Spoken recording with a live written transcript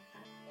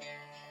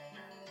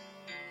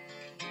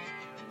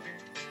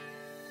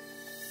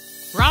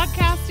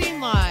Broadcasting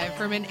live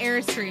from an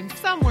Airstream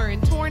somewhere in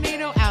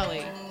Tornado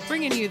Alley,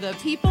 bringing you the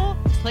people,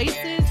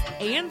 places,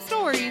 and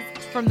stories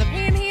from the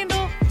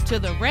Panhandle to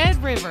the Red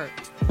River.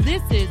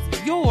 This is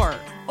your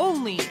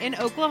Only in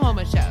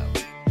Oklahoma show.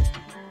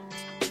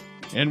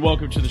 And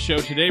welcome to the show.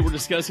 Today we're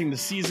discussing the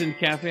Seasoned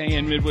Cafe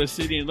in Midwest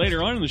City, and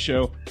later on in the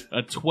show,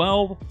 a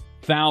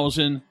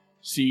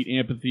 12,000-seat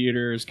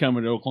amphitheater is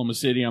coming to Oklahoma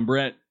City. I'm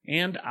Brett.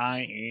 And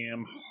I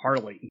am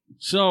Harley.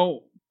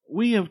 So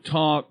we have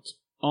talked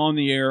on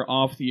the air,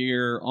 off the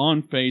air,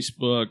 on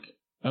Facebook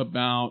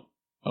about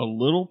a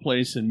little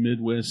place in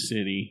Midwest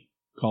City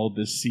called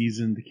the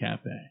Seasoned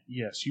Cafe.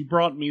 Yes, you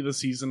brought me the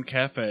Seasoned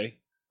Cafe.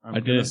 I'm I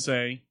going to did.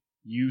 say,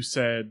 you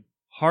said,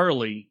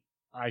 Harley,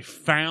 I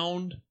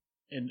found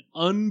an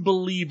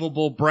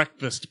unbelievable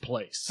breakfast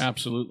place.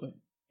 Absolutely.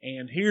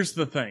 And here's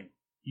the thing.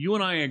 You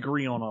and I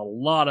agree on a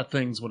lot of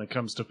things when it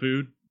comes to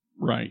food,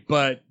 Right.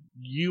 but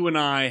you and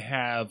I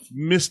have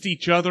missed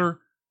each other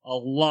a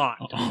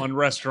lot on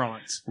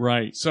restaurants.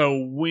 Right. So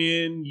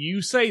when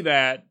you say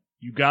that,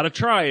 you got to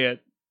try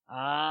it,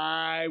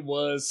 I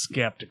was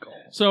skeptical.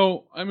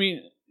 So, I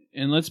mean,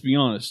 and let's be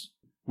honest,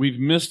 we've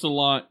missed a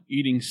lot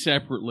eating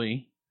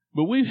separately,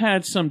 but we've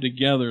had some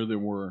together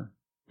that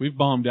we've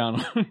bombed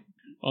out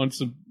on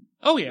some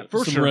Oh, yeah,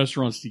 for some sure.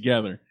 restaurants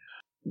together.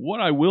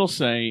 What I will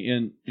say,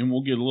 and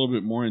we'll get a little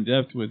bit more in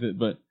depth with it,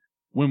 but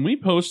when we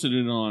posted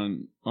it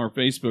on our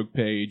Facebook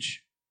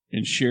page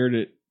and shared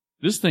it,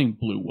 this thing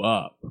blew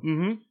up.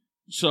 Mm-hmm.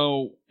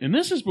 So, and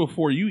this is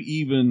before you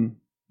even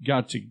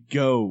got to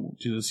go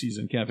to the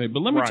Seasoned Cafe.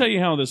 But let me Right. tell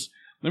you how the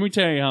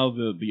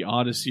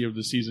odyssey of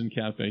the Seasoned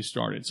Cafe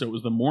started. So it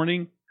was the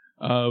morning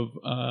of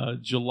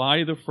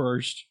July the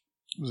 1st.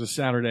 It was a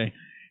Saturday,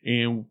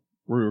 and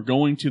we were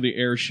going to the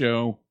air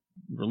show.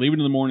 We were leaving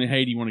in the morning.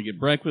 Hey, do you want to get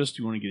breakfast?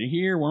 Do you want to get it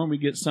here? Why don't we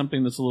get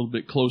something that's a little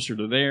bit closer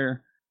to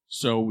there?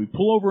 So we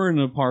pull over in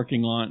the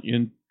parking lot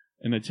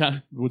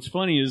what's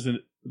funny is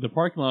that the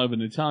parking lot of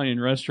an Italian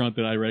restaurant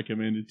that I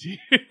recommended to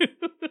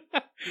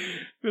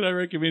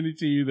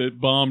you, that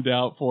bombed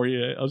out for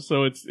you.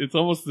 So it's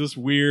almost this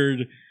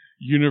weird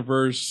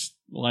universe,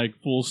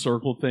 like full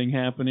circle thing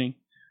happening.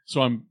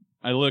 So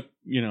I look,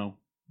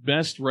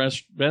 best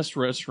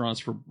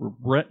restaurants for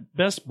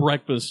best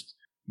breakfast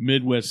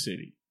Midwest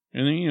City.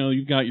 And then,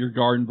 you've got your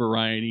garden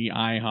variety,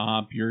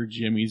 IHOP, your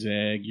Jimmy's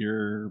Egg,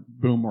 your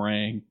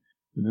Boomerang.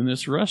 And then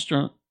this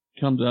restaurant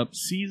comes up,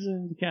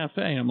 Seasoned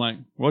Cafe. I'm like,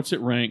 what's it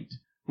ranked?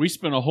 We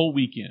spent a whole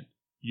weekend,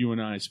 you and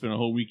I spent a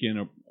whole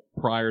weekend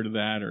prior to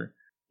that, or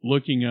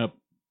looking up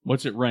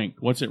what's it ranked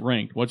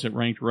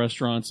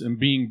restaurants, and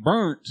being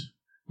burnt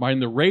by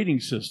the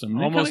rating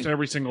system. Almost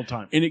every single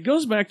time. And it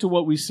goes back to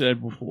what we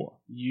said before.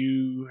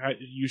 You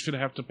should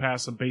have to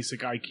pass a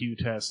basic IQ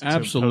test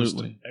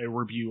Absolutely. to post a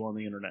review on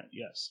the internet.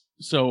 Yes.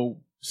 So,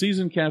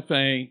 Seasoned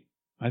Cafe,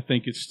 I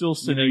think it's still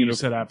sitting You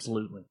said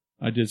absolutely.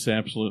 I did say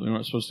absolutely. I'm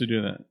not supposed to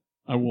do that.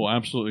 I will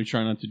absolutely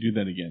try not to do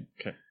that again.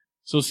 Okay.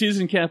 So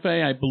Seasoned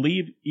Cafe, I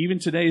believe, even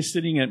today is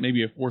sitting at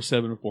maybe a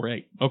 4.7 or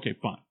 4.8. Okay,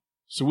 fine.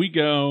 So we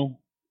go.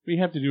 We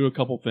have to do a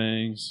couple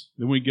things.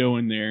 Then we go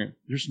in there.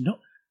 There's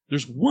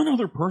one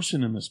other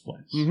person in this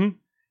place. Mm-hmm.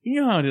 You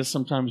know how it is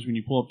sometimes when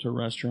you pull up to a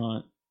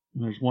restaurant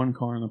and there's one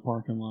car in the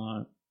parking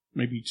lot,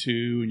 maybe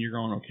two, and you're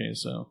going, okay,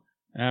 so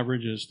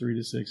average is 3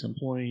 to 6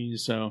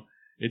 employees. So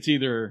it's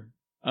either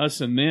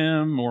us and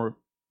them or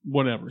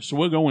whatever. So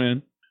we'll go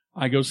in.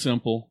 I go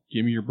simple.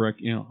 Give me your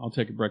I'll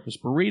take a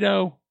breakfast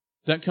burrito.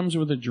 That comes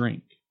with a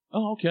drink.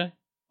 Oh, okay.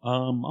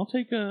 I'll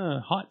take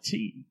a hot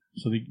tea.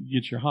 So you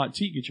get your hot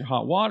tea, get your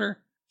hot water.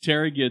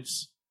 Terry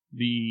gets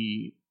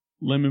the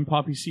lemon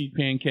poppy seed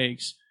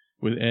pancakes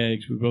with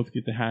eggs. We both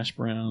get the hash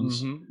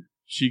browns. Mm-hmm.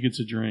 She gets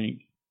a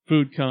drink.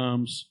 Food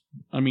comes.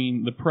 I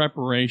mean, the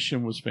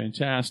preparation was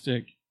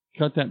fantastic.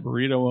 Cut that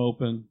burrito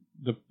open.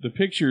 The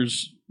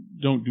pictures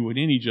don't do it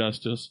any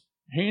justice.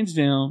 Hands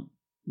down,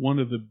 one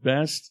of the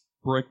best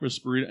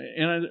breakfast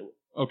burrito.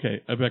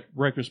 A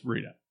breakfast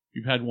burrito.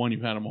 You've had one,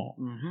 you've had them all.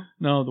 Mm-hmm.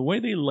 No, the way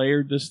they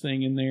layered this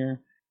thing in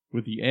there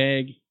with the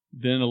egg,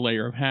 then a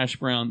layer of hash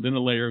brown, then a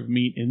layer of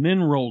meat, and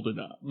then rolled it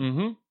up.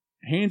 Mm-hmm.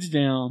 Hands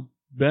down,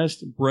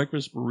 best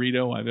breakfast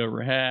burrito I've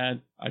ever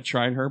had. I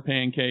tried her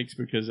pancakes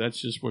because that's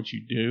just what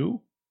you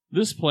do.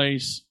 This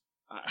place...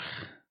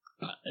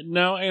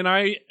 No, and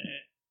I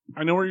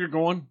know where you're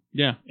going.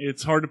 Yeah.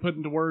 It's hard to put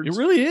into words. It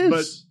really is.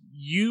 But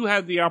you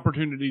had the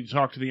opportunity to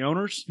talk to the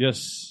owners.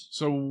 Yes.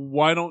 So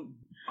why don't...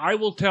 I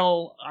will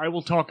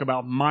talk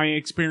about my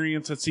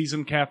experience at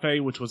Seasoned Cafe,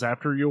 which was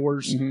after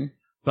yours. Mm-hmm.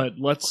 But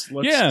let's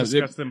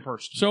discuss them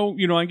first. So,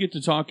 I get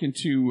to talking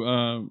to,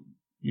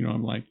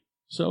 I'm like,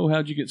 so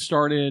how'd you get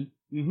started?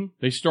 Mm-hmm.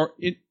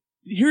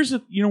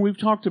 We've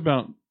talked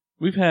about,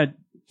 we've had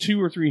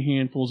 2 or 3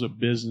 handfuls of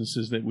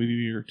businesses that we've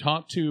either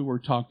talked to or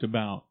talked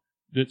about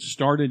that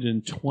started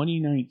in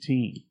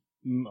 2019.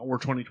 Or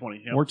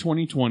 2020. Yep. Or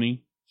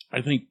 2020.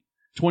 I think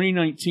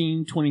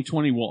 2019,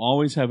 2020 will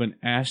always have an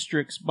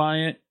asterisk by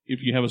it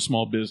if you have a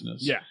small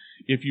business. Yeah.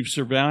 If you've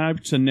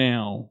survived to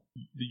now,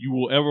 you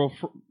will ever,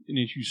 and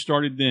if you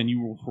started then,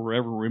 you will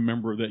forever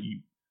remember that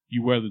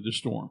you weathered the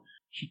storm.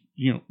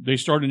 They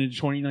started in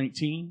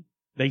 2019.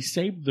 They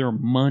saved their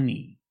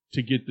money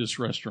to get this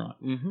restaurant.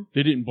 Mm-hmm.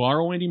 They didn't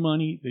borrow any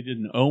money. They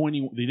didn't owe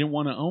any. They didn't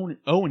want to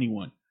owe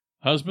anyone.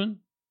 Husband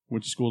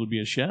went to school to be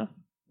a chef.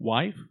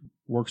 Wife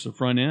works the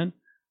front end.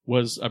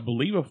 Was, I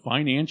believe, a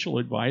financial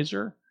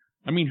advisor.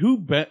 I mean, who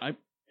bet?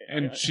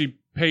 And she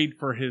paid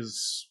for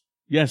his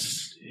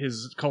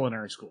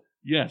culinary school.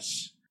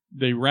 Yes.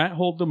 They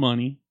rat-holed the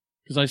money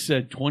because I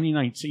said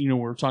 2019,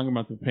 we're talking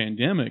about the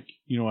pandemic.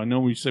 I know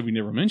we said we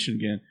never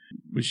mentioned again,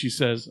 but she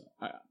says,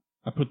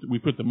 we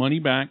put the money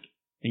back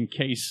in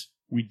case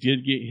we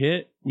did get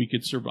hit, we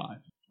could survive.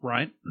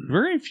 Right.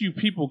 Very few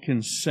people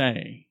can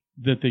say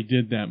that they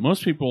did that.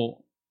 Most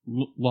people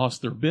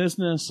lost their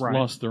business, right.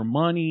 lost their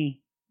money,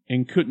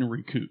 and couldn't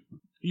recoup.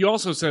 You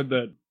also said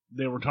that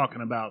they were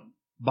talking about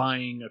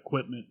buying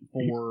equipment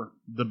for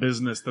the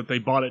business, that they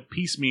bought it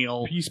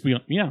piecemeal.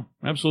 Yeah,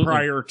 absolutely.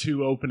 Prior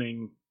to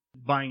opening,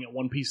 buying it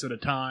one piece at a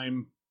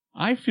time.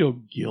 I feel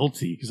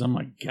guilty because I'm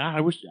like, God,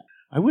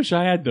 I wish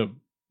I had the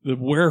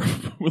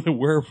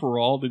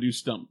wherewithal to do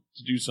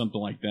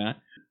something like that.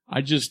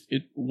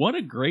 What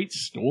a great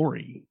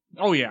story.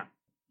 Oh yeah.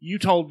 You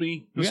told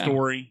me the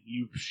story.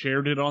 You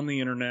shared it on the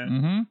internet.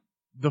 Mm-hmm.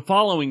 The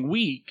following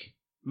week,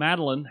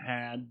 Madeline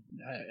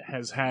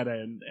has had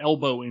an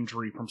elbow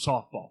injury from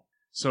softball.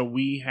 So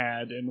we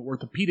had an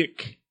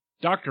orthopedic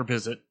doctor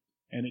visit,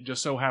 and it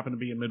just so happened to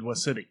be in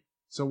Midwest City.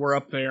 So we're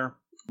up there,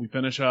 we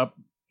finish up,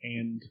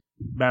 and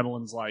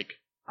Madeline's like,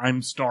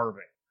 I'm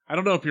starving. I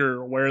don't know if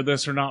you're aware of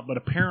this or not, but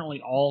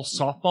apparently all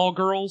softball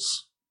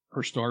girls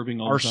are starving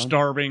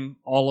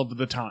all of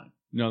the time.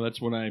 No,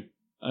 that's what I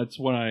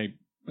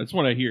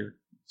hear.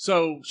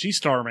 So she's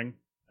starving,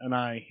 and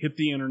I hit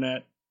the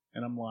internet,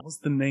 and I'm like, what's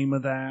the name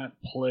of that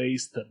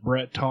place that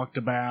Brett talked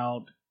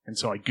about? And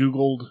so I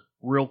Googled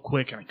real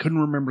quick, and I couldn't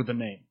remember the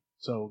name.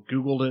 So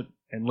Googled it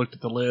and looked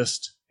at the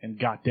list and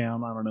got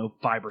down,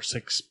 5 or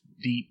 6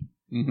 deep.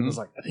 Mm-hmm. I was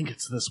like, I think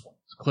it's this one.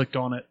 So clicked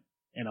on it,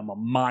 and I'm a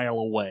mile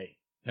away.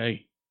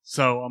 Hey.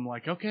 So I'm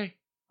like, okay,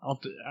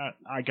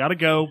 I gotta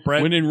go.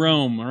 Brett, when in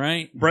Rome, all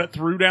right? Brett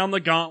threw down the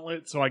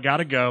gauntlet, so I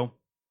gotta go.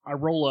 I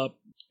roll up,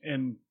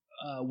 and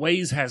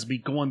Waze has me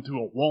going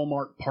through a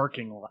Walmart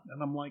parking lot.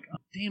 And I'm like, oh,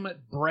 damn it,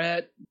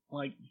 Brett.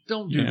 Like,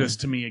 don't do this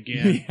to me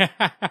again.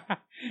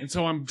 And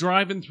so I'm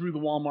driving through the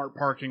Walmart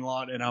parking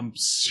lot, and I'm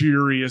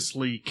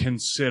seriously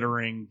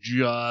considering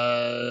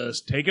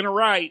just taking a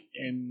right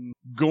and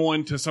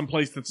going to some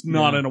place that's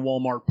not in a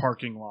Walmart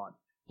parking lot.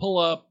 Pull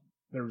up.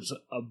 There's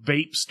a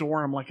vape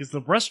store. I'm like, is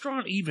the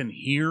restaurant even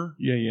here?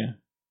 Yeah.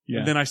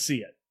 And then I see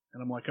it.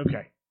 And I'm like,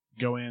 okay,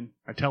 go in.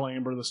 I tell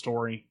Amber the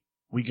story.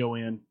 We go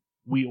in.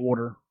 We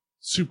order.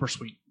 Super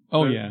sweet.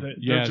 Oh,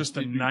 they're just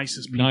the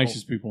nicest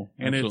people.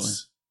 And Absolutely.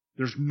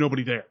 There's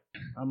nobody there.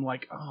 I'm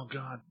like, oh,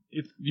 God.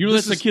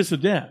 That's the kiss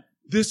of death.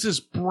 This is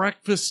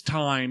breakfast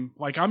time.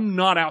 Like, I'm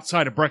not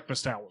outside of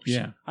breakfast hours.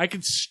 Yeah. I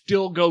could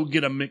still go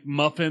get a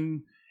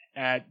McMuffin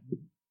at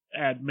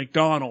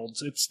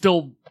McDonald's. It's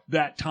still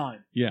that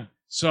time. Yeah.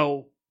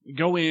 So,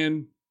 go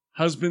in.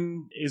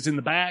 Husband is in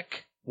the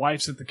back.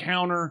 Wife's at the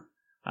counter.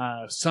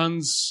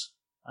 Son's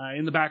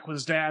in the back with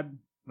his dad.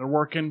 They're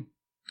working.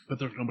 But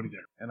there's nobody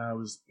there. And I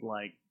was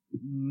like,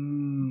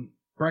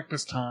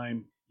 breakfast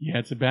time. Yeah,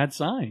 it's a bad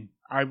sign.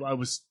 I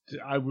was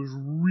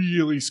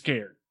really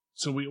scared.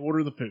 So we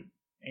order the food.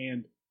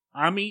 And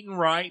I'm eating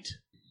right.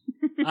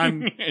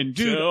 I'm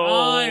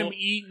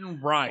eating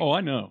right. Oh,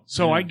 I know.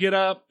 So I get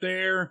up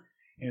there,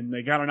 and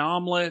they got an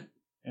omelet,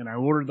 and I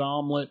ordered the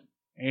omelet.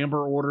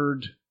 Amber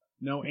ordered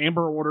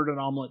an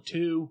omelet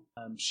too.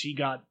 She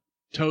got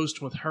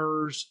toast with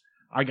hers.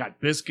 I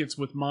got biscuits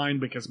with mine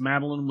because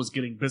Madeline was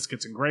getting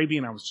biscuits and gravy,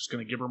 and I was just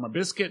going to give her my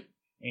biscuit.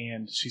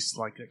 And she's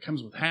like, it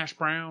comes with hash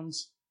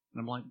browns.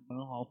 And I'm like,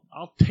 well,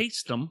 I'll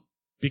taste them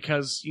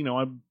because, you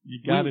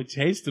got to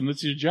taste them.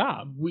 It's your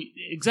job.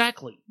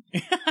 Exactly.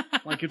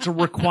 Like, it's a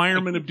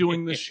requirement of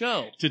doing this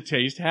show. To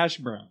taste hash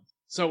browns.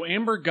 So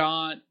Amber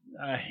got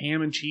a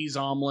ham and cheese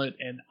omelet,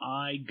 and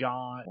I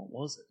got, what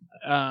was it?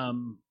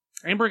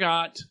 Amber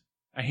got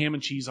a ham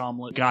and cheese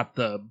omelet, got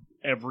the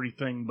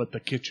everything but the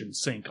kitchen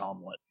sink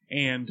omelet.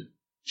 And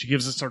she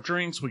gives us our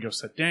drinks. We go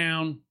sit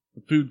down.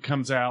 The food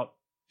comes out.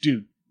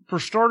 Dude, for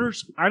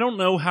starters, I don't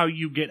know how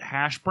you get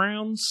hash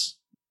browns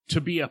to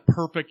be a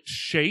perfect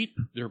shape.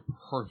 They're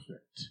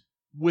perfect.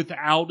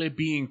 Without it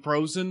being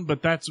frozen,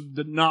 but that's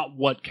not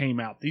what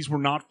came out. These were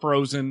not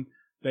frozen.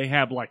 They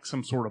have like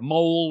some sort of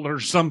mold or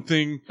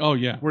something. Oh,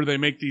 yeah. Where they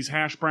make these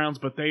hash browns,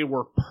 but they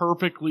were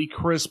perfectly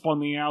crisp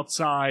on the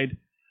outside.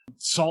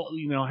 Salt,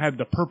 had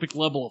the perfect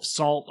level of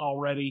salt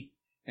already.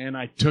 And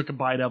I took a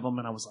bite of them,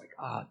 and I was like,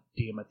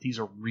 damn it, these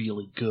are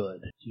really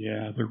good.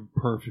 Yeah, they're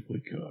perfectly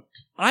cooked.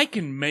 I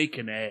can make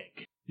an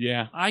egg.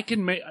 Yeah.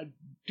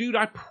 Dude,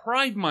 I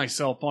pride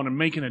myself on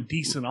making a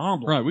decent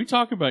omelet. Right, we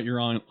talk about your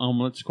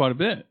omelets quite a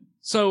bit.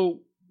 So,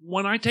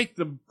 when I take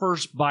the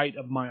first bite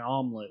of my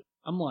omelet,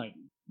 I'm like,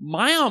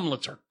 my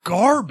omelets are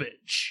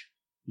garbage.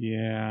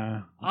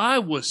 Yeah. I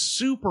was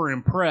super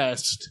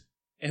impressed,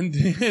 and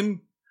then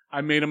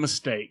I made a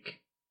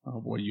mistake. Oh,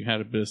 boy, you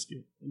had a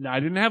biscuit. I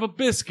didn't have a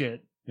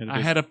biscuit.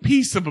 I had a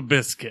piece of a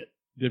biscuit.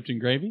 Dipped in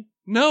gravy?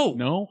 No.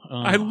 No?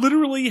 I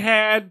literally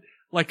had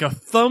like a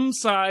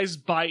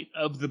thumb-sized bite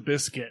of the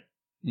biscuit.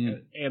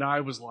 Mm. And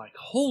I was like,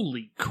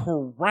 holy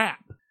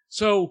crap.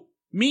 So,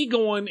 me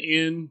going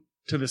in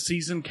to the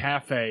Seasoned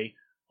Cafe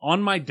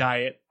on my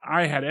diet,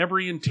 I had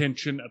every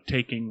intention of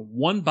taking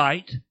one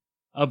bite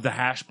of the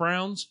hash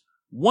browns,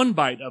 one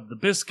bite of the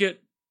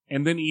biscuit,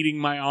 and then eating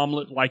my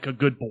omelet like a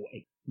good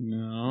boy.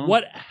 No.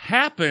 What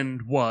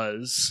happened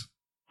was,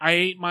 I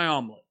ate my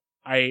omelet.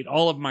 I ate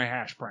all of my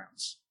hash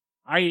browns.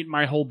 I ate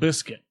my whole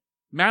biscuit.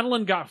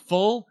 Madeline got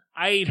full.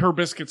 I ate her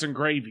biscuits and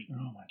gravy.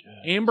 Oh my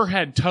God. Amber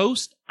had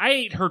toast. I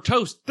ate her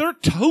toast. Their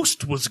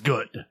toast was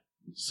good.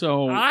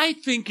 So I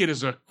think it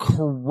is a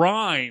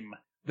crime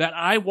that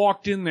I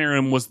walked in there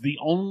and was the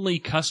only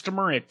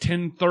customer at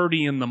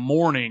 10:30 in the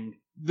morning.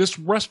 This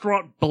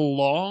restaurant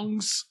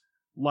belongs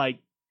like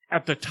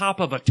at the top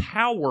of a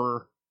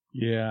tower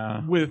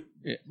yeah, with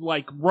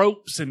like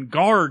ropes and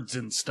guards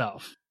and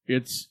stuff.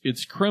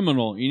 it's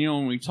criminal. You know,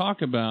 when we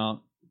talk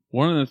about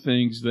one of the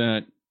things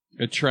that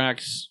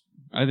attracts,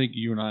 I think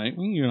you and I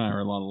are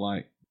a lot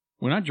alike.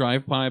 When I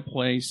drive by a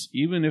place,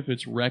 even if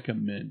it's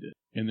recommended,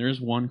 and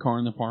there's one car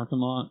in the parking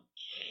lot.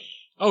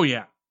 Oh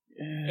yeah.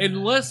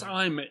 Unless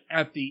I'm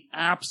at the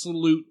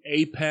absolute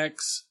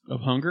apex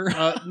of hunger?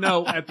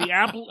 No, at the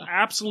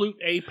absolute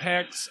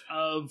apex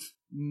of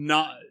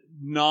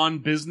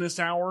non-business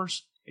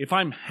hours. If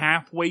I'm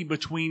halfway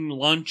between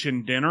lunch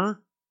and dinner,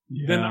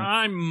 then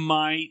I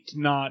might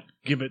not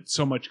give it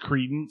so much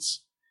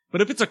credence.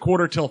 But if it's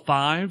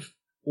 5:15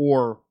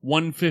 or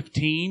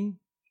 1:15,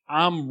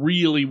 I'm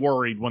really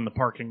worried when the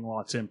parking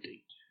lot's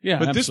empty. Yeah,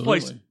 but absolutely.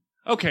 This place,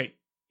 okay,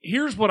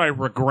 here's what I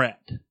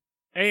regret.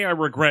 I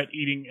regret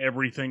eating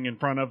everything in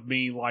front of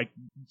me like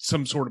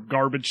some sort of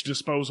garbage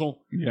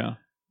disposal. Yeah.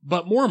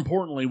 But more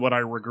importantly, what I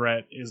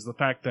regret is the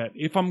fact that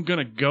if I'm going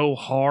to go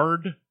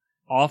hard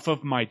off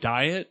of my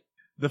diet,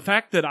 the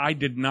fact that I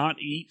did not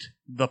eat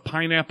the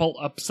pineapple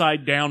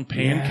upside down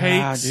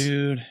pancakes. Yeah,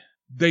 dude.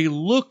 They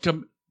looked,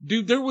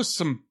 dude, there was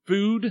some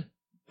food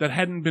that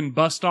hadn't been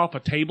bussed off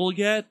a table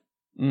yet.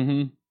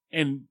 Mm-hmm.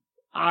 And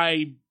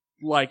I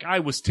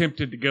was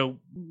tempted to go,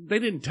 they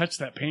didn't touch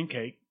that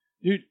pancake.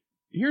 Dude,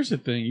 here's the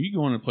thing. You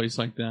go in a place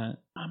like that,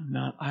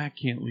 I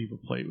can't leave a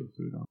plate with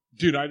food on.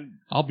 Dude,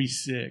 I'll be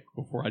sick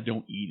before I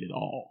don't eat it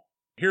all.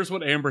 Here's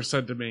what Amber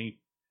said to me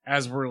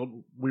as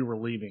we were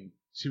leaving.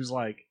 She was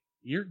like,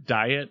 your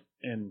diet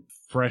and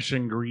fresh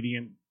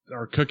ingredient,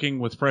 or cooking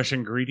with fresh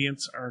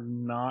ingredients are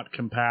not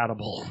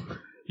compatible.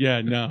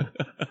 Yeah, no.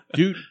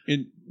 Dude,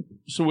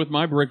 so with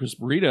my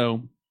breakfast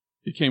burrito,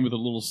 it came with a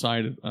little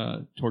side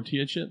of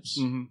tortilla chips.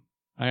 Mm-hmm.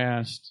 I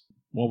asked,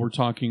 while we're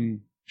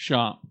talking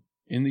shop,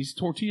 and these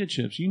tortilla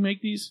chips, you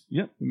make these?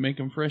 Yep, we make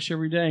them fresh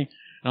every day.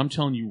 And I'm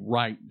telling you,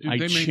 right, dude, I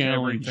they make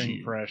challenge everything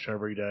you. fresh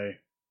every day.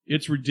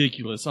 It's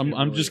ridiculous. I'm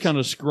really just is. kind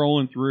of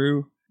scrolling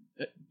through.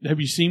 Have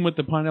you seen what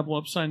the pineapple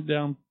upside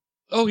down?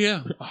 Oh,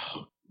 yeah.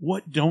 Oh,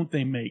 what don't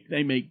they make?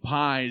 They make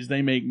pies.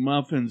 They make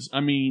muffins. I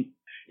mean,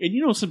 and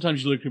you know,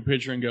 sometimes you look at a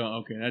picture and go,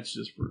 okay, that's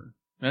just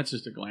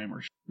a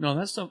glamour. No,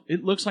 that stuff,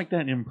 it looks like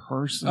that in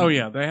person. Oh,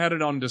 yeah. They had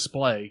it on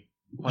display,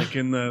 like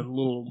in the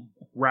little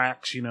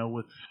racks, you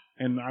know,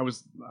 and I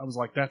was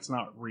like, that's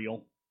not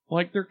real.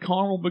 Like their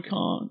caramel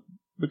caramel,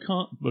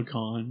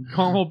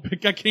 I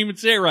can't even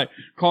say it right.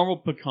 Caramel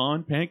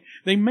pecan pancake.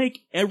 They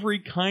make every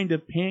kind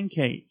of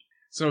pancake.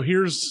 So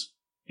here's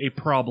a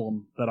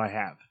problem that I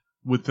have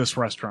with this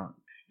restaurant.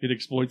 It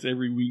exploits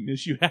every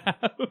weakness you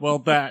have. Well,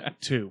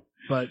 that too.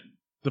 But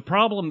the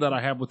problem that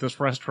I have with this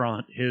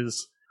restaurant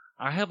is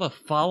I have a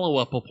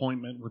follow-up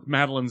appointment with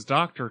Madeline's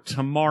doctor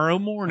tomorrow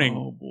morning.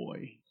 Oh,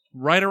 boy.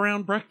 Right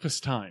around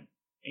breakfast time.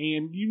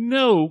 And you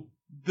know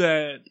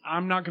that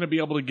I'm not going to be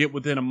able to get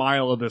within a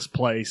mile of this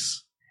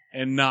place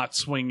and not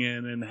swing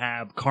in and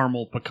have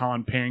caramel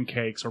pecan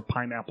pancakes or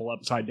pineapple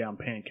upside down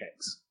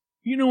pancakes.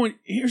 You know what?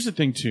 Here's the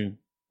thing, too,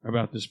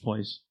 about this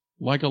place.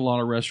 Like a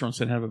lot of restaurants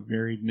that have a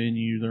varied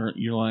menu,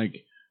 you're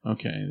like,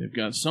 okay, they've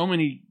got so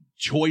many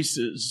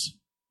choices.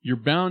 You're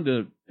bound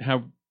to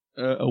have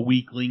a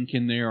weak link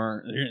in there.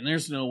 And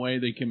there's no way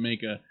they can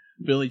make a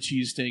Philly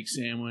cheesesteak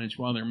sandwich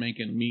while they're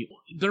making meat.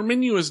 Their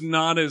menu is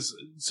not as...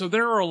 So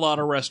there are a lot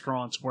of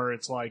restaurants where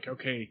it's like,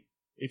 okay,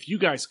 if you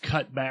guys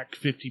cut back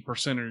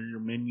 50% of your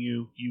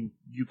menu,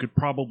 you could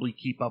probably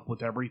keep up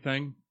with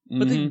everything.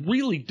 But they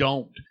really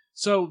don't.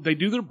 So they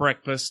do their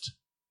breakfast,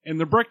 and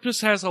their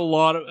breakfast has a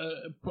lot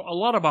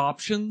of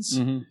options,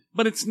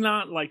 but it's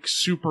not like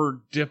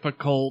super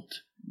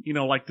difficult. You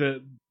know, like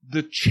the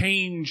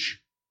change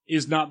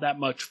is not that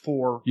much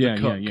for the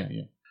cook.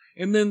 Yeah.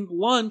 And then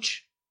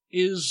lunch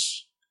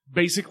is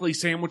basically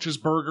sandwiches,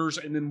 burgers,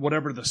 and then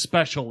whatever the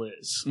special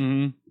is.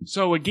 Mm-hmm.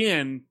 So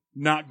again,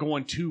 not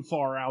going too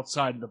far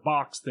outside the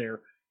box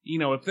there. You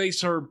know, if they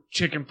serve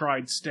chicken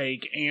fried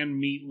steak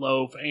and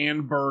meatloaf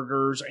and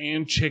burgers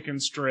and chicken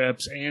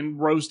strips and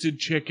roasted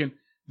chicken,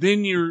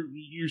 then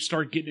you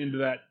start getting into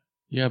that.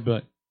 Yeah,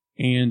 but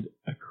and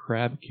a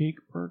crab cake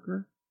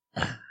burger?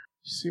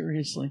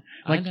 Seriously?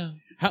 Like, I know.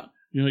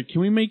 You're like,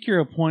 can we make your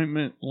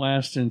appointment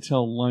last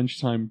until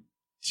lunchtime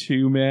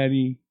too,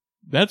 Maddie?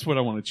 That's what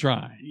I want to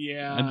try.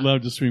 Yeah. I'd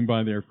love to swing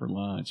by there for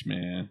lunch,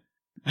 man.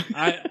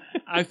 I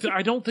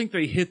don't think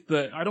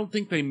they I don't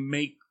think they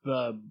make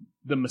the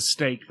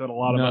mistake that a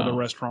lot of other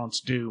restaurants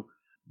do.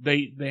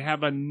 They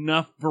have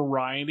enough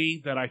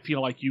variety that I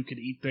feel like you could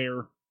eat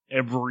there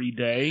every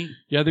day.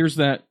 Yeah, there's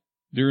that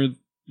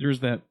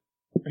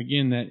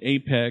again, that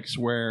apex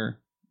where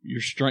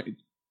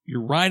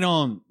you're right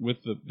on with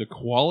the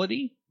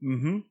quality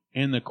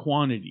and the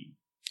quantity.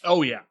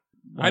 Oh yeah.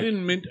 Like, I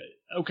didn't mean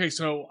okay,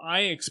 so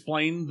I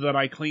explained that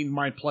I cleaned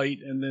my plate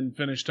and then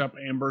finished up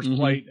Amber's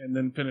plate and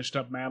then finished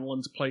up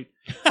Madeline's plate.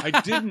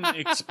 I didn't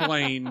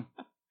explain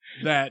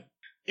that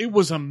it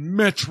was a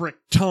metric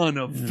ton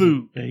of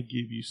food. They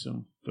give you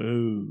some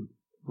food,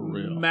 for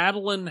real.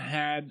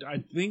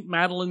 I think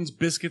Madeline's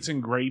biscuits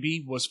and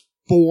gravy was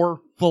 4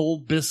 full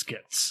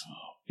biscuits.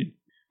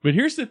 But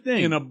here's the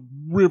thing. In a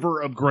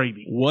river of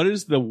gravy. What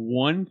is the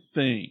one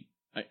thing?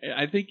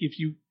 I think if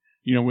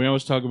we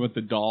always talk about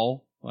the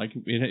doll, like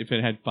if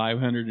it had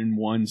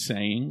 501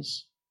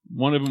 sayings,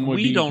 one of them would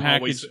be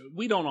packaged.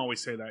 We don't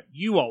always say that.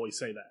 You always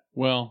say that.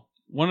 Well,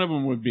 one of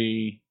them would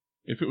be,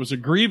 if it was a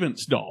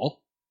grievance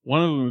doll,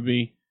 one of them would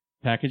be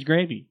packaged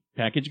gravy.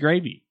 Packaged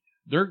gravy.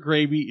 Their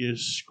gravy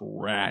is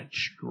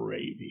scratch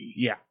gravy.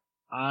 Yeah.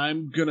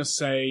 I'm going to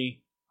say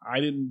I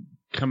didn't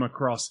come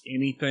across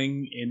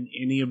anything in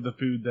any of the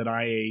food that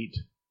I ate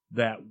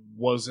that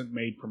wasn't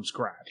made from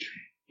scratch.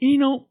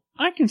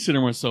 I consider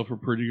myself a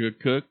pretty good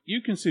cook.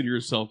 You consider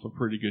yourself a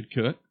pretty good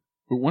cook.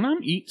 But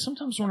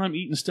sometimes when I'm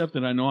eating stuff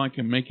that I know I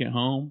can make at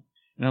home,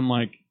 and I'm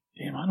like,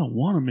 damn, I don't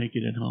want to make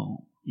it at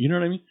home. You know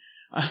what I mean?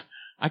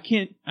 I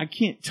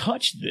can't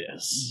touch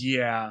this.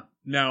 Yeah.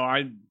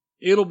 No,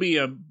 it'll be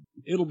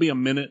a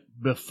minute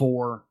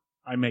before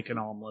I make an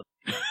omelet.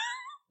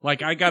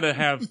 Like, I gotta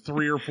have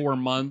 3 or 4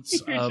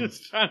 months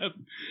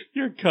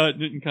you're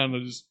cutting it and kind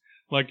of just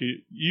like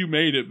you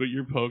made it, but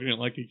you're poking it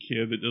like a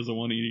kid that doesn't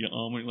want to eat an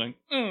omelet. Like,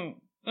 I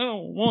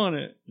don't want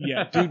it.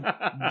 Yeah, dude.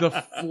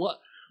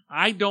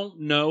 I don't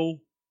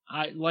know.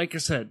 Like I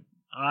said,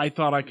 I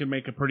thought I could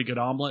make a pretty good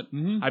omelet.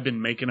 Mm-hmm. I've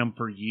been making them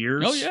for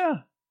years. Oh yeah.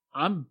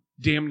 I'm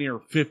damn near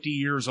 50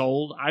 years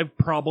old. I've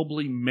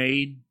probably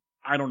made,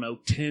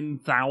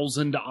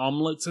 10,000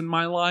 omelets in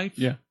my life.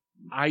 Yeah.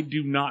 I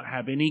do not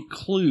have any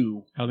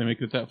clue how they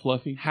make it that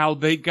fluffy. How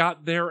they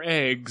got their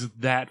eggs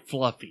that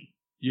fluffy.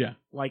 Yeah.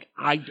 Like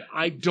I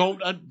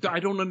don't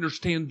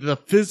understand the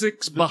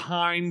physics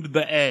behind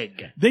the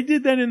egg. They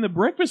did that in the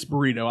breakfast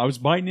burrito. I was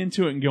biting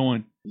into it and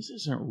going, "This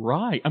isn't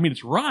right." I mean,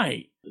 it's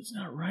right. It's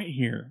not right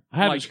here.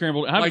 I haven't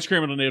scrambled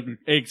an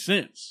egg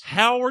since.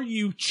 How are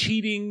you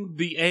cheating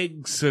the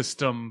egg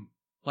system?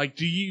 Like,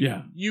 do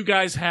you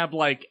guys have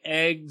like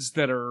eggs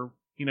that are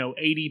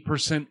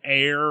 80%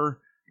 air?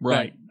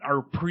 Right. That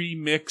are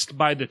pre-mixed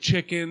by the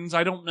chickens?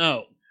 I don't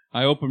know.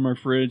 I opened my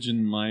fridge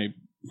and my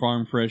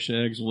farm fresh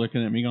eggs were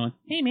looking at me going,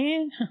 "Hey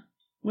man,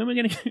 when are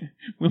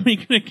we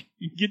gonna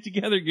get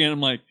together again?"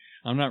 I'm like,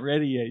 "I'm not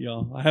ready yet,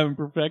 y'all. I haven't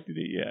perfected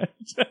it yet."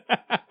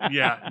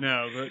 Yeah,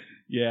 no.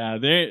 Yeah,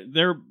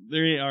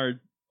 they are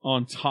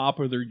on top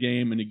of their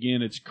game, and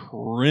again, it's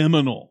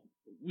criminal.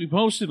 We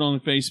posted on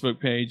the Facebook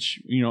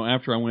page,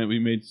 after I went, we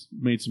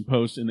made some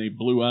posts and they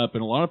blew up,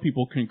 and a lot of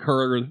people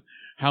concur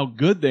how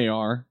good they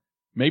are.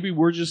 Maybe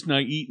we're just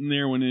not eating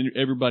there when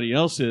everybody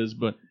else is,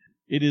 but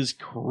it is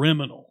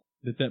criminal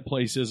that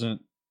place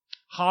isn't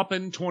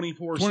hopping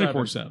 24/7.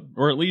 24/7,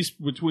 or at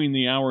least between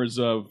the hours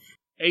of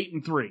 8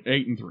 and 3.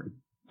 8 and 3.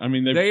 I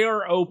mean, they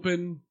are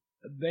open.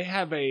 They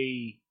have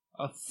a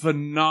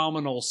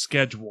phenomenal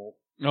schedule.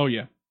 Oh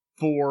yeah,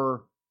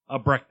 for a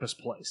breakfast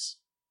place.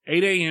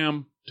 8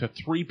 a.m. to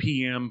 3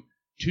 p.m.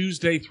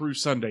 Tuesday through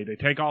Sunday. They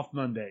take off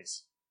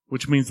Mondays,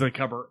 which means they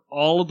cover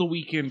all of the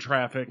weekend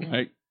traffic.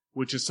 Right.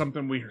 Which is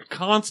something we are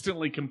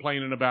constantly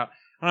complaining about.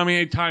 How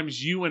many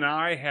times you and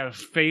I have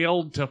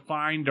failed to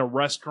find a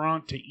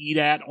restaurant to eat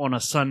at on a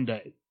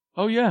Sunday?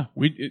 Oh yeah,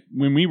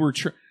 when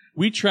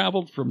we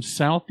traveled from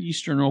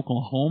southeastern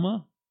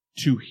Oklahoma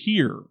to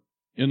here,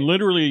 and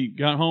literally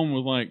got home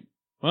with like,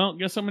 well,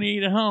 guess I'm gonna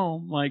eat at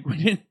home. Like we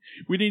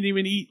didn't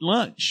even eat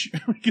lunch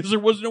because there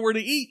was nowhere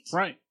to eat.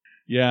 Right.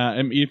 Yeah,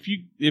 I mean,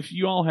 if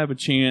you all have a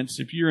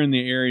chance, if you're in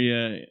the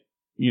area,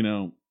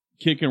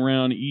 kicking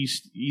around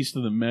east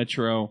of the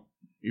metro,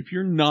 if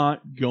you're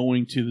not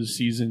going to the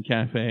Season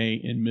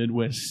Cafe in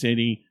Midwest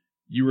City,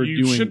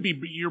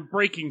 you're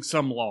breaking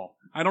some law.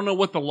 I don't know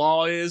what the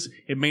law is.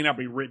 It may not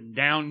be written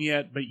down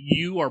yet, but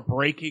you are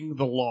breaking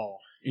the law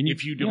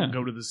if you don't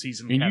go to the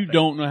Season Cafe. And you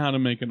don't know how to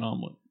make an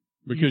omelet.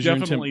 Because you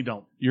definitely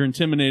don't. You're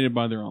intimidated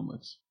by their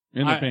omelets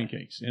and their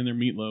pancakes and their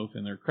meatloaf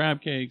and their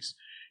crab cakes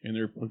and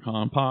their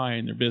pecan pie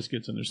and their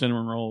biscuits and their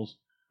cinnamon rolls.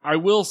 I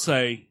will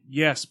say,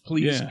 yes,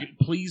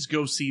 please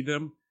go see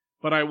them.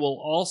 But I will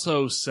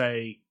also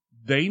say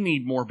they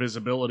need more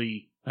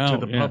visibility to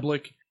the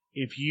public.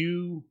 If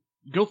you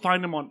go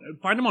find them on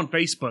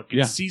Facebook,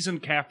 it's Season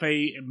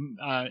Cafe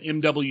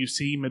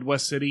MWC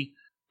Midwest City.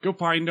 Go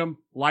find them,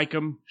 like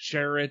them,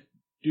 share it,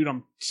 dude.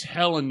 I'm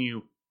telling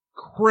you,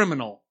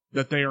 criminal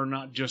that they are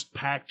not just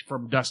packed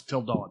from dusk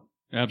till dawn.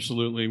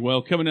 Absolutely.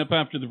 Well, coming up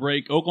after the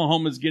break,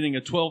 Oklahoma's getting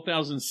a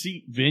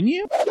 12,000-seat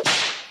venue.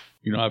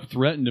 You know, I've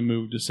threatened to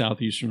move to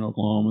southeastern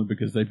Oklahoma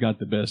because they've got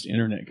the best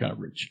internet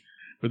coverage.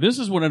 But this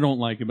is what I don't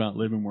like about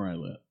living where I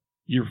live.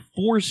 You're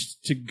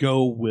forced to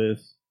go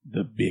with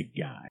the big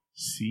guy,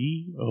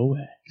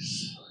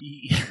 COX.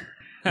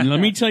 And let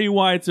me tell you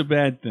why it's a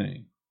bad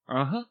thing.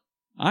 Uh-huh.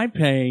 I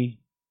pay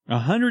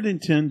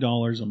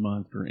 $110 a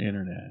month for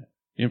internet.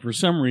 And for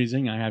some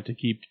reason, I have to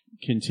keep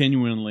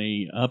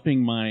continually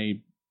upping my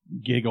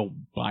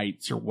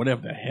gigabytes or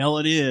whatever the hell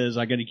it is.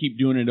 I got to keep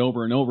doing it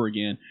over and over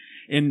again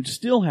and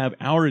still have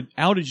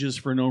outages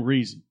for no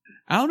reason.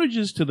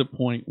 Outages to the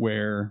point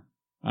where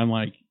I'm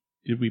like,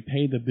 did we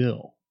pay the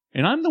bill?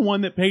 And I'm the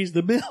one that pays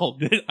the bill.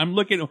 I'm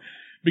looking,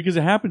 because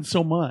it happens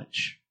so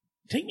much.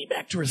 Take me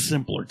back to a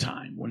simpler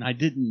time when I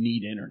didn't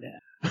need internet.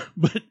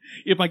 But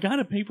if I got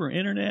to pay for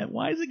internet,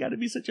 why has it got to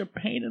be such a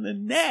pain in the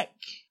neck?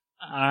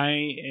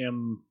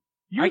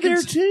 You're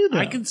there too, though.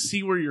 I can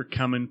see where you're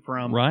coming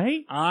from.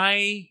 Right?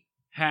 I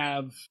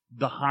have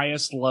the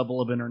highest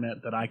level of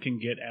internet that I can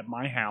get at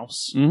my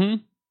house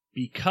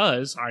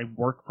because I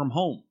work from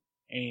home.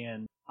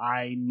 And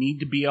I need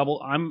to be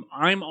able, I'm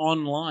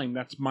online.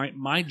 That's my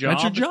job.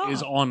 That's your job.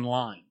 Is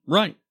online.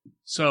 Right.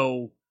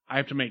 So I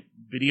have to make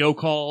video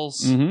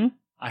calls. Mm-hmm.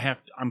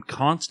 I'm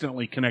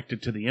constantly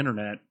connected to the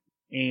internet.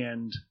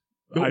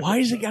 But why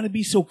has it got to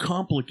be so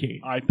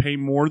complicated? I pay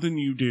more than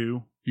you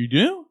do. You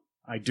do?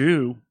 I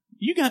do.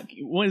 You got,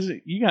 what is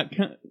it? You got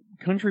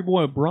Country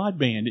Boy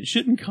broadband. It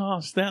shouldn't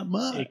cost that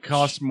much. It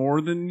costs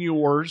more than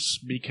yours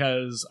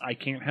because I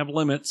can't have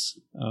limits.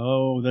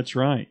 Oh, that's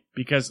right.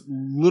 Because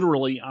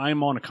literally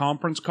I'm on a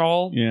conference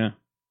call. Yeah.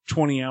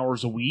 20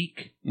 hours a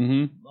week.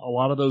 Mm-hmm. A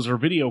lot of those are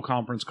video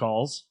conference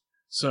calls.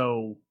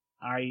 So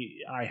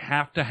I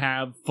have to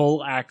have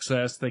full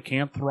access. They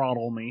can't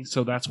throttle me.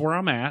 So that's where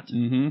I'm at.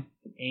 Mm-hmm.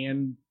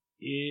 And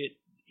it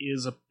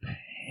is a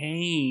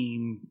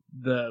pain.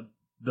 The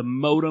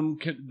modem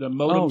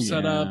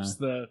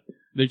setups,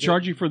 they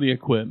charge you for the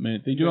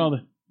equipment. They do all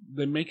the.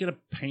 They make it a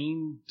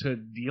pain to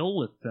deal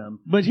with them.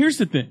 But here's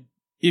the thing: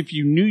 if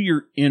you knew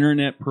your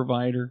internet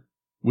provider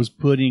was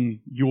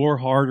putting your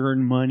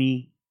hard-earned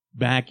money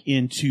back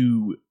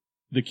into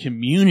the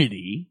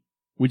community,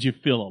 would you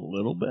feel a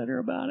little better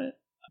about it?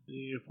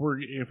 If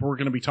we're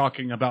going to be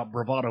talking about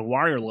Bravado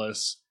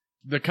Wireless,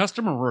 the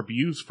customer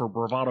reviews for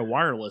Bravado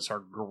Wireless are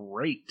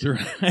great.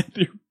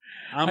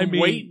 I'm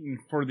waiting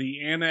for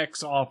the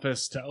annex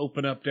office to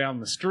open up down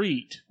the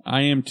street.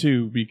 I am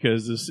too,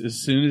 because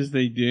as soon as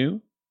they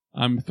do,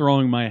 I'm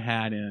throwing my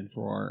hat in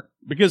for it.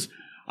 Because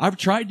I've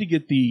tried to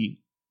get the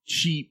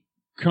cheap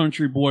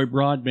Country Boy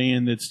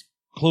broadband that's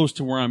close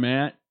to where I'm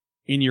at,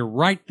 and you're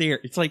right there.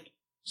 It's like,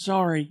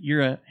 sorry,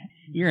 you're a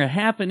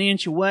half an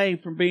inch away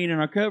from being in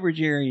our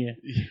coverage area.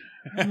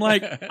 I'm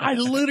like, I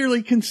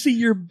literally can see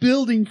your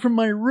building from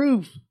my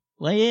roof.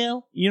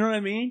 Well, you know what I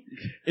mean?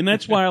 And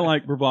that's why I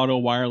like Bravado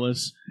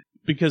Wireless,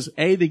 because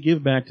A, they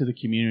give back to the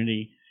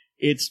community.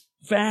 It's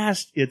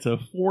fast. It's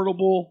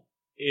affordable.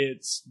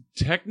 It's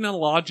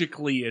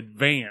technologically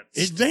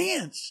advanced.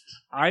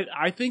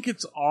 I think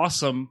it's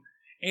awesome.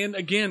 And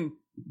again,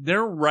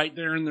 they're right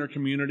there in their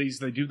communities.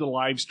 They do the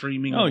live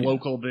streaming of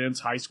local events,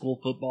 high school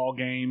football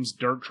games,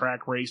 dirt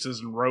track races,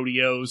 and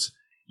rodeos.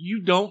 You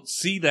don't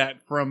see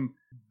that from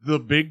the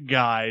big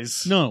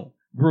guys. No.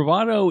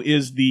 Bravado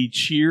is the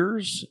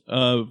Cheers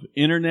of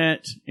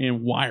internet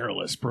and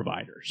wireless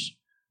providers.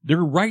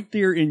 They're right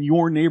there in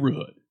your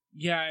neighborhood.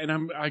 Yeah,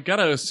 and I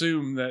gotta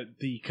assume that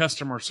the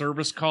customer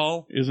service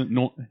call isn't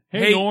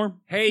Hey, Norm.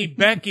 Hey,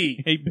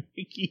 Becky. Hey,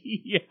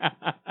 Becky. Yeah.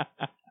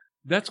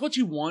 That's what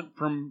you want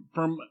from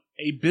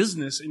a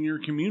business in your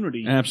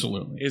community.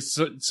 Absolutely. It's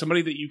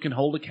somebody that you can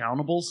hold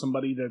accountable,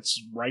 somebody that's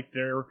right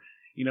there,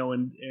 you know,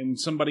 and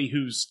somebody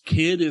whose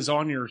kid is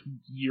on your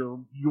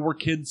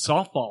kid's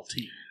softball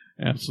team.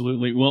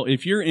 Absolutely. Well,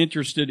 if you're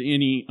interested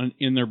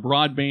in their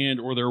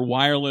broadband or their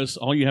wireless,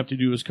 all you have to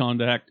do is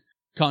contact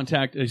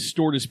a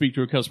store to speak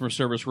to a customer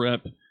service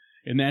rep,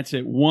 and that's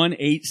at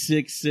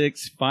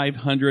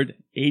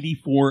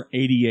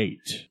 1-866-500-8488.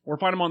 Or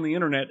find them on the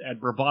internet at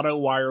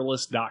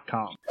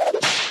bravadowireless.com.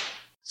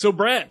 So,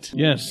 Brett.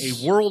 Yes. A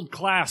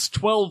world-class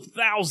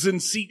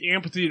 12,000-seat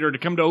amphitheater to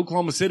come to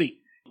Oklahoma City.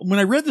 When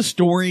I read the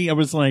story, I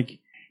was like,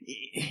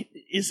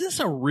 is this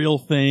a real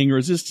thing or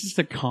is this just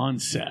a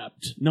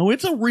concept? No,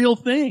 it's a real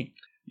thing.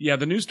 Yeah,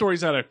 the news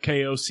story's out of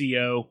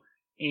KOCO,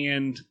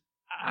 and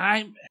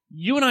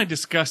you and I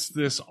discussed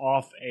this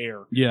off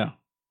air. Yeah.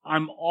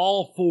 I'm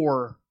all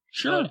for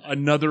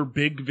another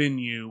big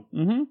venue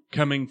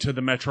coming to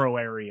the metro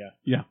area.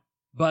 Yeah.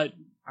 But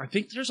I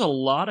think there's a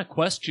lot of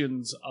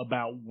questions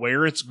about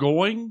where it's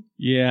going.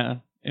 Yeah.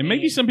 And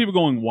maybe some people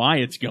going why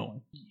it's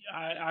going.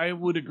 I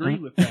would agree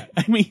with that.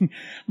 I mean,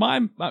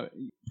 my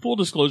full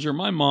disclosure,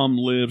 my mom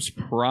lives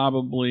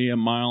probably 1.5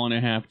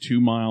 miles,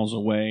 2 miles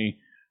away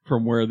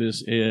from where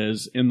this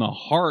is in the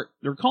heart.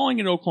 They're calling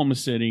it Oklahoma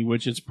City,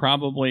 which is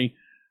probably,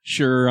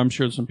 I'm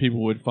sure some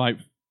people would fight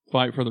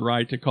for the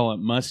right to call it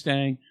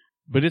Mustang,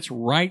 but it's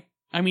right.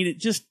 I mean,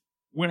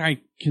 when I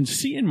can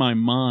see in my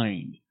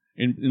mind,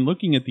 in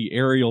looking at the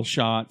aerial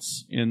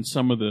shots and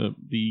some of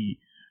the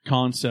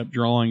concept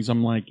drawings,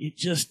 I'm like,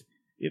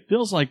 it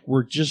feels like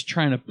we're just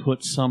trying to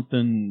put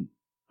something,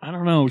 I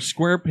don't know,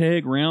 square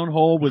peg, round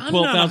hole with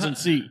 12,000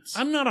 seats.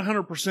 I'm not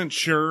 100%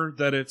 sure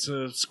that it's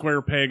a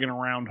square peg and a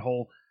round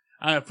hole.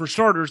 For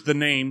starters, the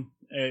name,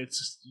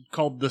 it's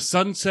called the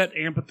Sunset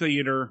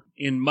Amphitheater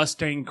in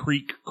Mustang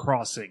Creek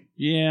Crossing.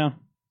 Yeah.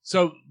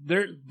 So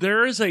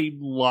there is a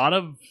lot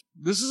of,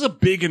 this is a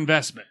big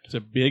investment. It's a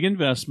big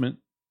investment.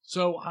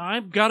 So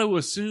I've got to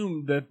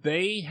assume that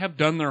they have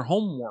done their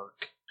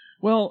homework.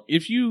 Well,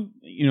 if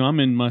I'm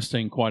in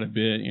Mustang quite a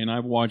bit, and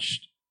I've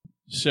watched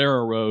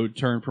Sarah Road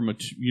turn from a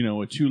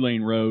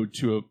 2-lane road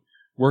to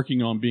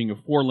working on being a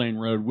 4-lane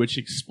road, which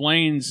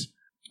explains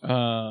a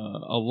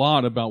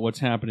lot about what's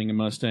happening in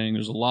Mustang.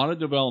 There's a lot of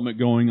development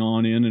going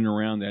on in and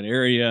around that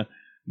area.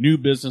 New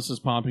businesses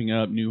popping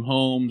up, new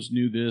homes,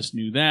 new this,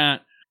 new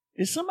that.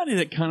 As somebody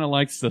that kind of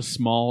likes the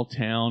small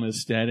town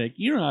aesthetic,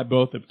 you and I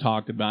both have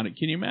talked about it.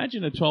 Can you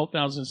imagine a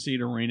 12,000 seat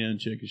arena in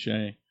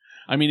Chickasha?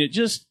 I mean, I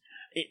just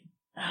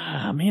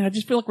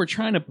feel like we're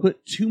trying to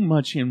put too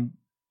much in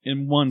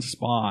one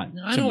spot.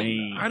 I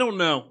don't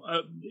know.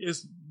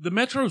 The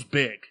Metro's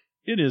big.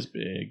 It is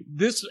big.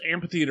 This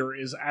amphitheater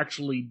is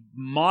actually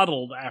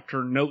modeled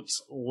after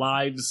Notes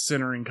Lives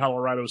Center in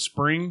Colorado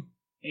Spring,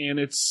 and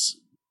it's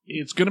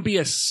going to be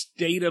a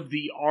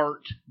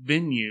state-of-the-art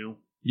venue.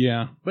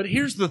 Yeah. But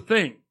here's the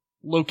thing.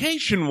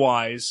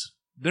 Location-wise,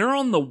 they're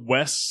on the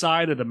west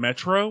side of the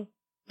Metro.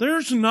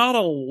 There's not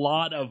a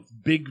lot of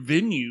big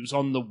venues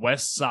on the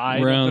west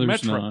side of the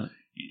Metro. Not.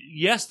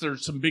 Yes,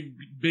 there's some big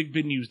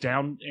venues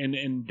down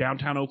in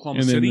downtown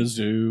Oklahoma City. And then the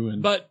zoo.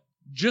 But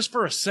just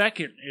for a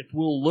second, if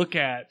we'll look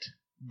at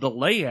the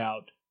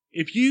layout,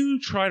 if you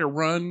try to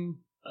run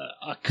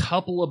a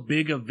couple of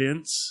big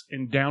events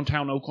in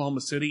downtown Oklahoma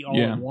City all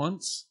at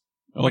once...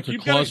 Oh, like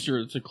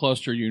it's a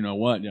cluster, you know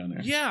what, down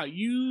there. Yeah,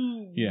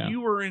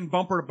 you were in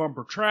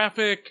bumper-to-bumper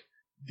traffic.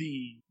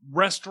 The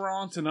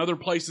restaurants and other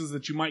places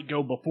that you might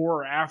go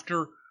before or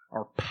after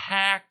are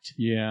packed.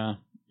 Yeah.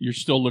 You're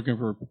still looking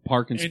for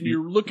parking. And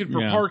you're looking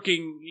for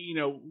parking,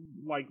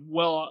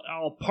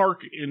 I'll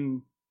park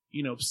in,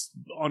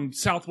 on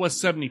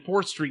Southwest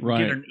 74th Street and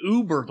get an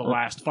Uber the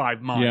last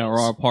 5 miles. Yeah, or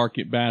I'll park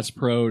at Bass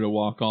Pro to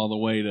walk all the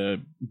way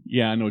to,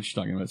 I know what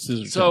you're talking about.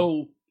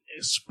 So,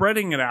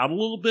 spreading it out a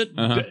little bit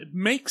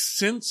makes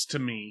sense to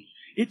me.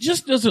 It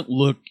just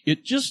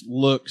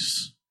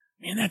looks,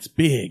 man, that's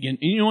big.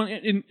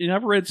 And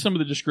I've read some of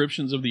the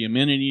descriptions of the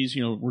amenities.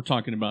 We're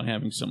talking about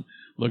having some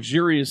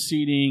luxurious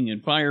seating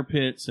and fire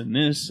pits and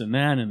this and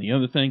that and the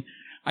other thing.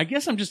 I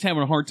guess I'm just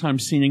having a hard time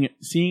seeing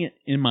it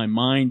in my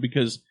mind,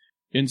 because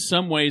in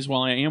some ways,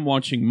 while I am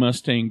watching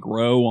Mustang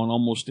grow on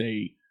almost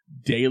a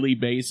daily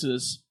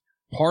basis,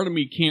 part of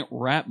me can't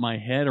wrap my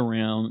head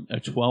around a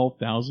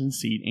 12,000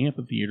 seat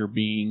amphitheater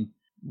being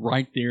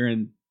right there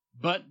in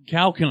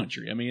cow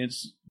country. I mean,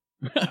 it's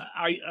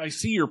I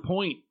see your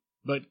point,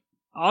 but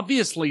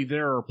obviously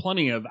there are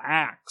plenty of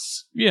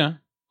acts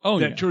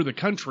that tour the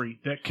country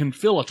that can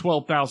fill a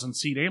 12,000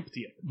 seat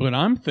amphitheater. But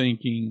I'm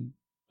thinking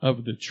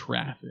of the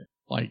traffic.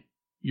 Like,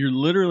 you're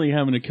literally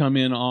having to come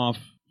in off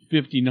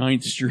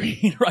 59th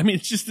Street. I mean,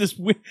 it's just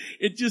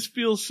it just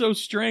feels so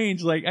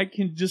strange. Like, I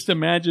can just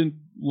imagine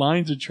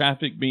lines of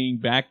traffic being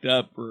backed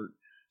up for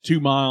 2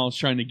 miles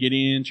trying to get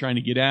in, trying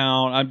to get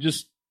out.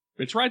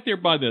 It's right there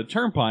by the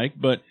turnpike,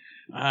 but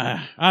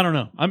I don't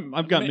know.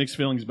 I've got mixed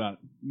feelings about it.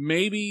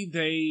 Maybe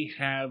they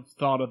have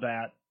thought of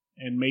that,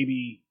 and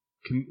maybe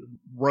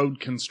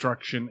road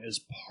construction is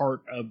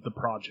part of the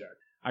project.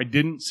 I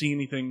didn't see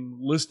anything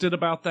listed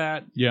about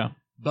that. Yeah.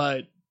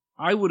 But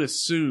I would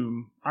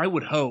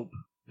hope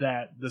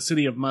that the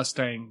city of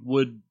Mustang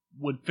would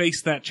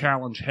face that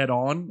challenge head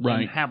on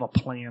and have a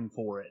plan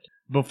for it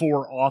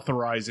before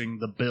authorizing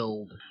the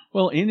build.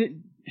 Well,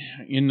 in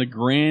the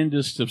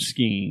grandest of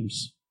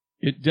schemes,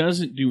 it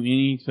doesn't do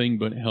anything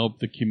but help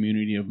the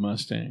community of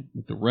Mustang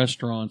with the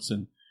restaurants,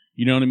 and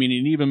you know what I mean?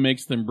 It even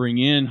makes them bring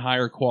in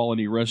higher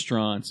quality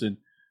restaurants, and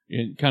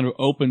it kind of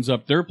opens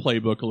up their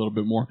playbook a little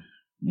bit more.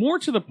 More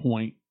to the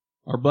point,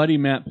 our buddy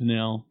Matt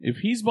Pinnell, if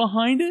he's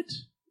behind it,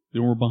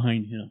 then we're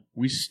behind him.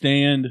 We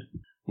stand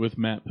with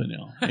Matt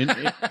Pinnell.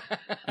 And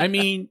I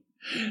mean,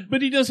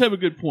 but he does have a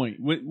good point.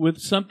 With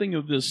something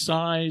of this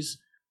size,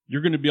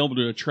 you're going to be able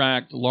to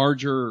attract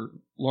larger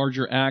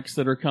acts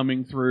that are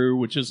coming through,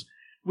 which is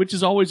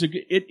always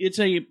it's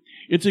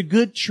a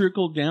good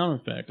trickle down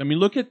effect. I mean,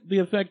 look at the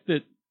effect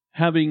that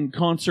having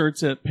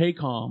concerts at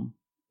Paycom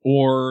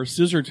or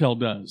Scissortail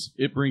does.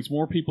 It brings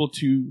more people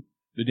to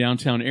the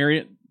downtown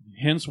area,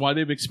 hence why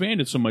they've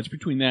expanded so much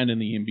between that and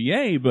the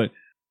NBA, but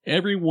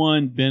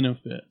everyone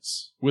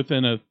benefits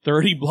within a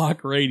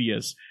 30-block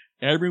radius.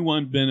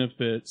 Everyone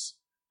benefits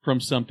from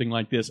something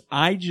like this.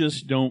 I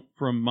just don't,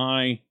 for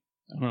my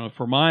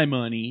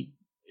money,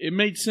 it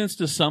made sense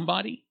to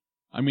somebody.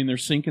 I mean, they're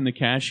sinking the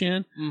cash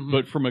in,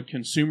 but from a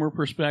consumer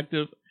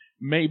perspective,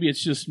 maybe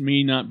it's just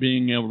me not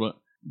being able to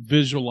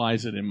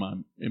visualize it in my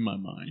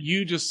mind.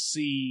 You just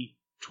see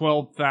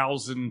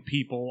 12,000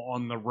 people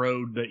on the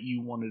road that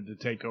you wanted to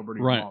take over to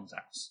your Right. mom's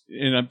house.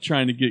 And I'm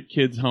trying to get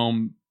kids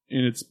home,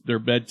 and it's their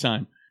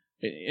bedtime.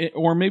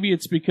 Or maybe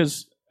it's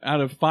because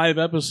out of 5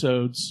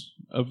 episodes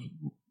of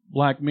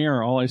Black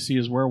Mirror, all I see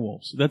is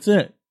werewolves. That's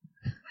it.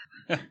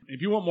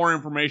 If you want more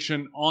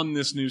information on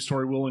this news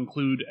story, we'll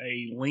include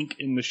a link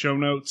in the show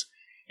notes.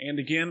 And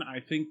again,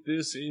 I think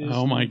this is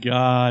Oh my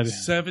God.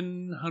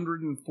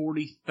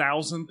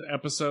 740,000th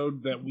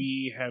episode that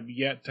we have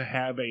yet to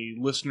have a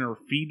listener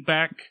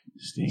feedback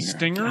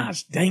stinger.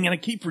 Gosh dang it, I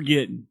keep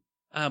forgetting.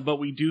 But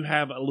we do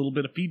have a little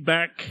bit of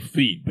feedback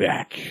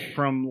Feedback.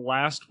 from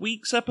last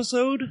week's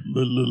episode.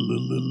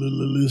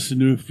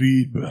 Listener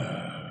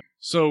feedback.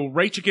 So,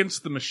 Rage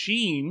Against the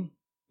Machine.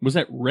 Was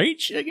that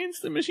Rage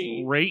Against the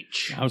Machine?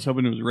 Rage I was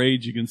hoping it was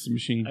Rage Against the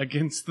Machine.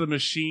 Against the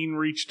Machine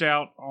reached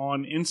out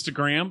on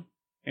Instagram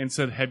and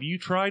said, "Have you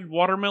tried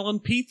watermelon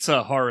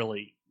pizza,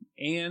 Harley?"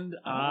 And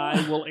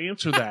I will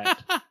answer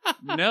that.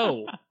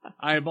 No.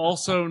 I've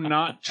also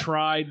not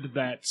tried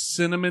that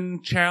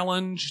cinnamon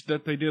challenge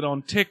that they did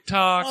on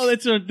TikTok. Oh,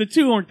 the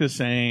two aren't the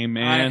same,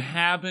 I man.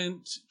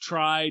 haven't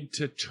tried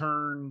to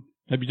turn...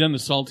 Have you done the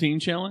saltine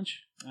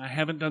challenge? I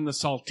haven't done the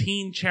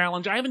saltine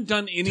challenge. I haven't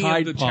done any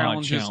Tide of the Pod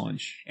challenges.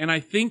 challenge. And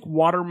I think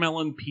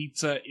watermelon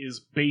pizza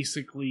is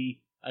basically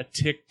a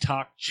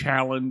TikTok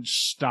challenge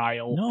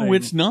style No, thing.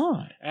 it's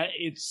not.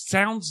 It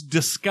sounds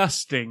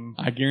disgusting.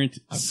 I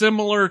guarantee.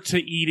 Similar to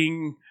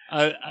eating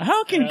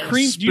How can a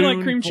cream? Do you like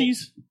cream spoonful-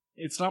 cheese?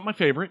 It's not my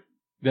favorite,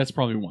 That's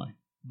probably why.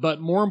 but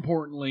more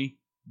importantly,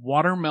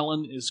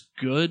 watermelon is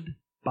good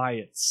by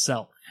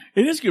itself.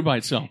 It is good by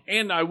itself.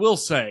 And I will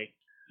say,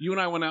 you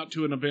and I went out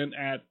to an event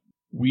at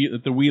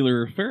The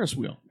Wheeler Ferris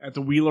wheel. the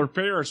Wheeler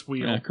Ferris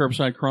wheel,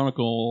 Curbside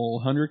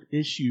Chronicle 100th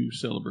issue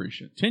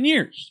celebration. 10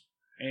 years.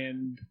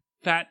 and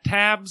Fat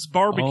Tab's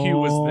barbecue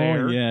was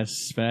there.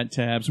 Yes, Fat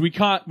Tabs. We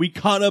caught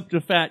up to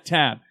Fat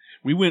Tab.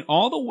 We went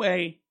all the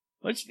way.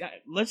 Let's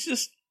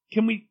just,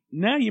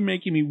 now you're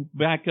making me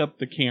back up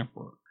the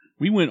camper.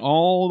 We went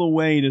all the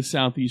way to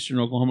southeastern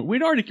Oklahoma. We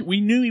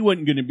knew he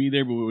wasn't going to be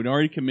there, but we'd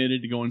already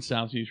committed to going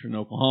southeastern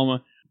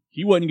Oklahoma.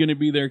 He wasn't going to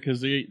be there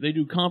because they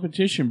do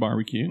competition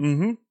barbecue.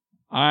 Mm-hmm.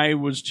 I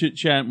was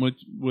chit-chatting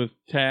with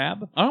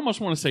Tab. I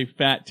almost want to say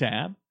Fat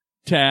Tab.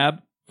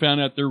 Tab found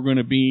out they were going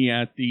to be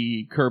at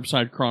the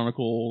Curbside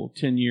Chronicle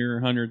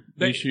 10-year 100th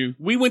issue.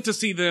 We went to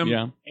see them,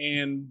 Yeah.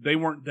 and they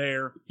weren't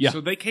there. Yeah. So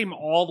they came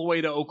all the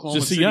way to Oklahoma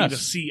To see City us. to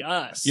see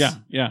us.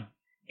 Yeah.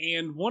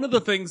 And one of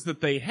the things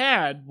that they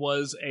had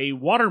was a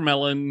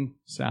watermelon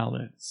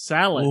Salad.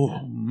 salad.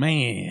 Oh,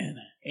 man.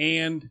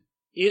 And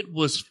it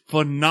was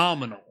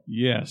phenomenal.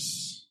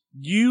 Yes.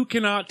 You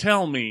cannot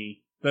tell me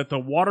that the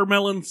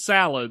watermelon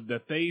salad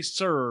that they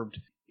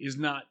served is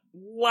not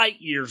light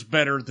years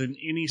better than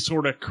any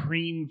sort of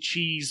cream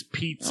cheese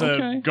pizza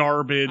Okay.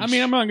 garbage I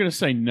mean, I'm not going to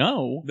say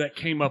no. that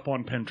came up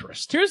on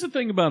Pinterest. Here's the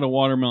thing about a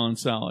watermelon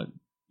salad.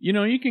 You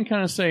know, you can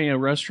kind of say a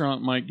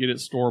restaurant might get it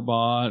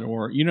store-bought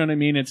or, you know what I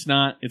mean? It's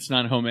not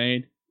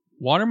homemade.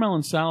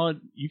 Watermelon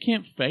salad, you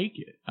can't fake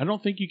it. I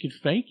don't think you could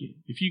fake it.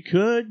 If you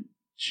could,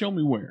 show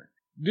me where.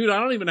 Dude, I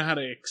don't even know how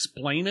to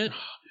explain it.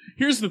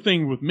 Here's the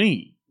thing with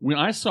me. When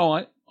I saw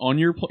it on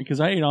your plate,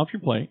 because I ate off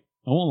your plate,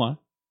 I won't lie.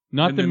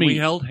 Not And the then meat. we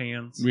held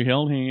hands. We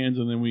held hands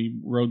and then we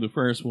rode the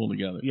Ferris wheel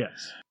together.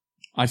 Yes.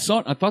 I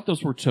thought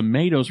those were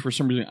tomatoes for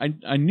some reason.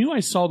 I knew I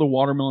saw the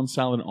watermelon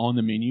salad on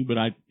the menu, but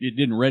it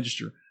didn't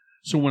register.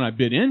 So when I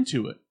bit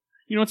into it,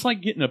 you know, it's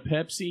like getting a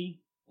Pepsi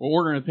or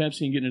ordering a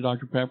Pepsi and getting a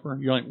Dr. Pepper.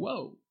 You're like,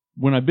 whoa.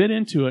 When I bit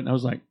into it, I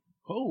was like,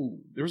 oh,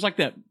 there was like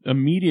that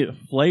immediate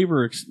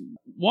flavor.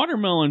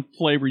 Watermelon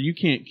flavor, you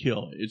can't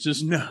kill it. It's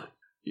just, No.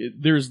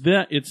 there's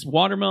that, it's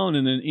watermelon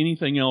and then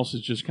anything else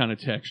is just kind of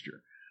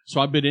texture. So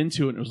I bit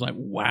into it and it was like,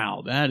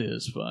 wow, that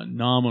is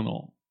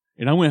phenomenal.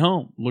 And I went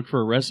home, looked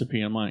for a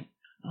recipe. I'm like,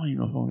 I don't even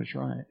know if I want to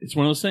try it. It's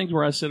one of those things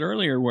where I said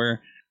earlier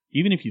where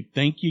even if you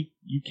think you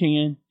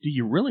can, do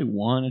you really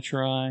want to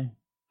try?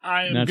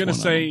 I'm That's going to one of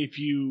say them. if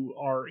you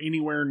are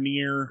anywhere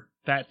near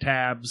Fat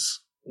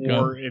Tabs Go.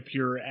 or if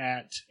you're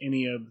at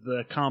any of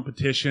the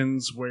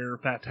competitions where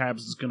Fat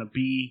Tabs is going to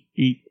be,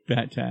 Eat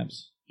Fat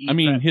Tabs. eat I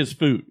mean, Fat- his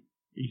food.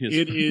 Eat his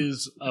it food.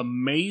 is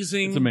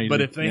amazing. It's amazing,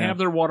 But if they yeah. have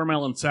their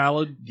watermelon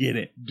salad, Get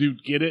it.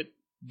 dude, get it.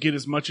 Get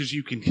as much as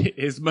you can get,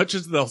 as much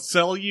as they'll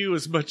sell you,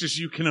 as much as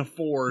you can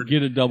afford.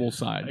 Get a double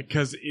side.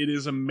 Because it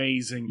is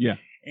amazing. Yeah.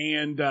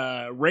 And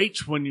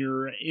Rach, when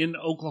you're in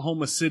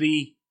Oklahoma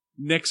City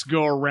next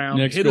go around,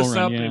 Next hit go us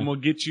around, up yeah. and we'll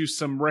get you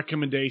some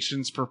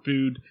recommendations for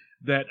food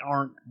that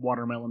aren't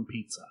watermelon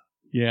pizza.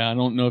 Yeah, I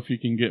don't know if you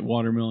can get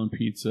watermelon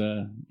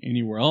pizza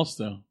anywhere else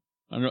though.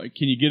 I don't know.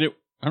 Can you get it?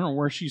 I don't know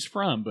where she's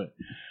from, but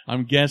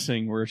I'm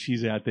guessing where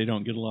she's at, they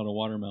don't get a lot of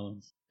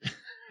watermelons.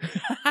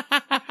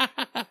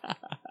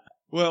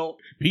 Well,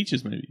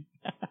 Peaches, maybe.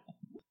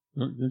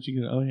 Don't you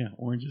get? Oh yeah,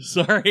 oranges.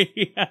 Sorry,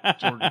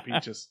 Georgia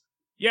peaches.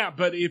 Yeah,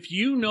 but if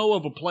you know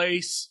of a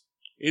place,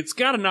 it's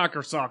got to knock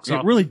our socks It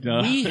off. really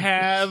does.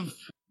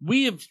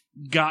 We have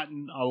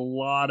gotten a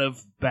lot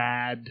of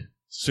bad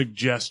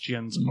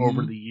suggestions Mhm.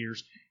 over the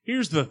years.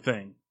 Here's the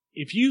thing.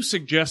 If you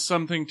suggest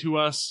something to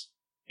us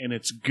and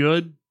it's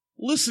good,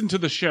 listen to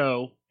the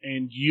show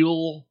and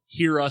you'll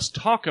hear us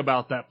talk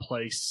about that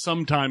place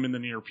sometime in the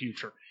near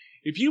future.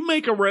 If you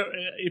make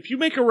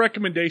a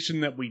recommendation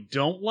that we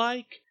don't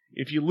like,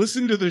 if you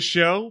listen to the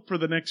show for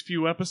the next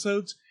few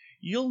episodes,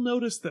 you'll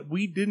notice that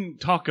we didn't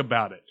talk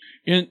about it.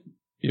 And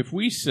if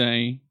we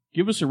say,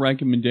 give us a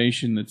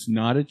recommendation that's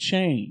not a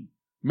chain,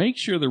 make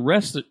sure the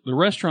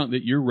restaurant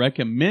that you're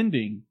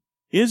recommending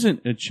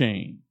isn't a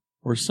chain,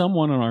 or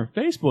someone on our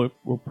Facebook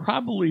will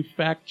probably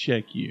fact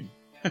check you.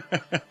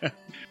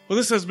 Well,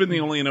 this has been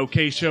the Only an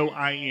OK Show.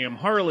 I am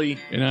Harley.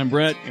 And I'm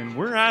Brett. And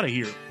we're out of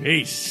here.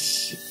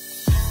 Peace.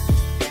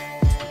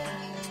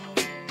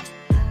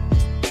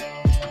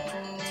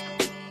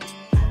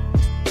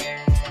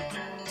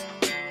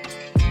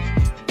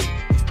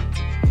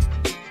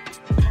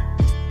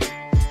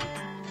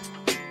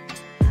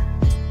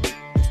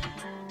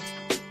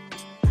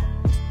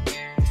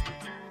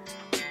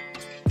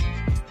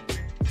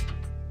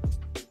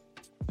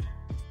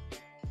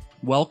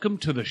 Welcome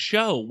to the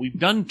show. We've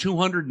done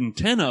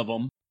 210 of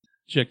them.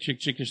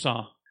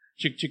 Chickasaw.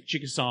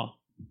 Chickasaw.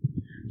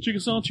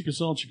 Chickasaw,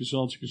 Chickasaw,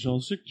 Chickasaw, Chickasaw,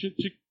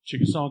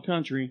 Chickasaw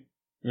country.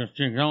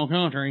 Chickasaw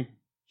country.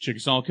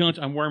 Chickasaw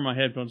country. I'm wearing my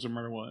headphones no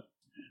matter what.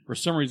 For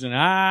some reason,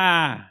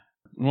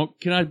 well,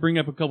 can I bring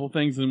up a couple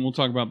things and then we'll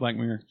talk about Black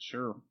Mirror?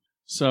 Sure.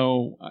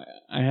 So,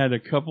 I had a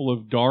couple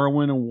of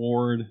Darwin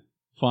Award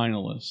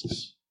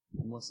finalists.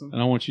 Listen. And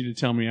I want you to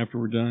tell me after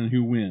we're done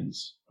who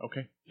wins.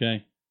 Okay.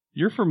 Okay.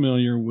 You're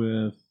familiar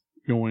with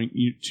going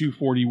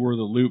 240 where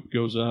the loop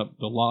goes up,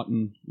 the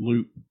Lawton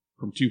Loop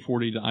from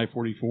 240 to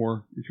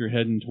I-44 if you're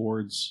heading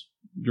towards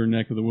your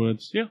neck of the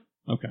woods? Yeah.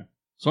 Okay.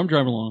 So I'm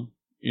driving along,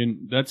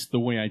 and that's the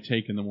way I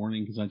take in the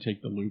morning because I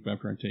take the loop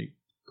after I take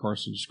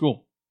Carson to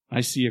school.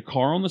 I see a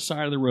car on the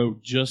side of the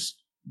road just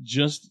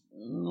a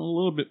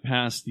little bit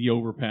past the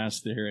overpass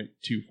there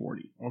at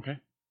 240. Okay.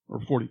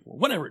 Or 44,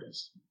 whatever it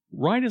is.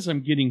 Right as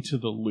I'm getting to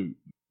the loop.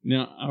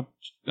 Now,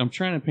 I'm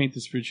trying to paint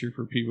this picture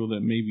for people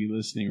that may be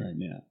listening right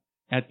now.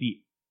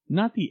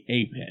 Not the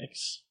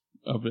apex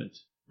of it,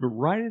 but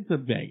right at the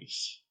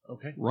base.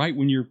 Okay. Right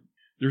when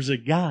there's a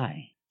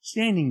guy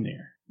standing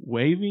there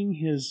waving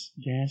his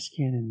gas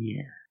can in the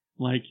air.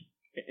 Like,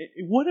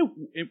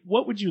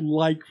 what would you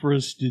like for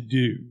us to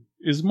do?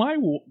 Is my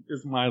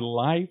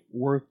life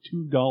worth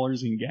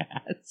 $2 in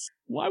gas?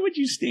 Why would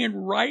you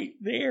stand right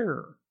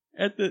there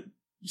at the...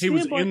 He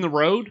was in the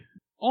road?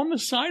 On the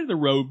side of the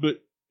road,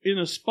 but in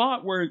a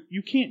spot where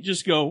you can't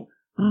just go,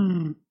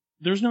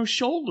 there's no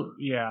shoulder.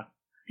 Yeah.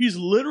 He's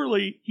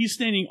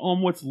standing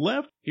on what's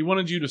left. He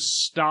wanted you to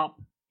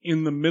stop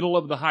in the middle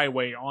of the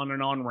highway on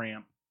an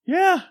on-ramp.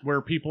 Yeah. Where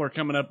people are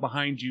coming up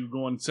behind you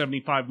going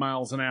 75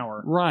 miles an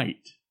hour. Right.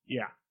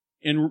 Yeah.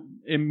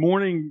 In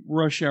morning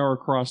rush hour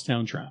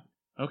crosstown traffic.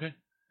 Okay.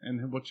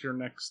 And what's your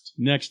next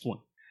one?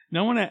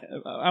 Now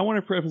I want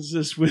to preface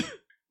this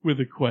with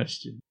a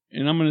question.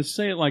 And I'm going to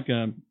say it like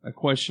a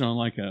question on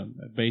like a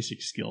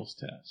basic skills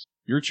test.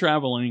 You're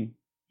traveling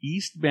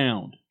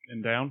eastbound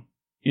and down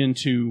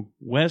into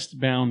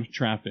westbound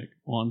traffic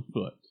on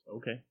foot.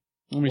 Okay.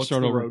 Let me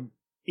start over. Road?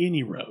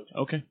 Any road.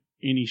 Okay.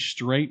 Any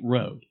straight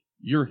road.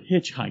 You're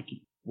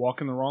hitchhiking.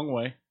 Walking the wrong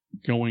way.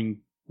 Going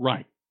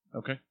right.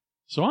 Okay.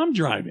 So I'm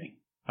driving.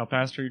 How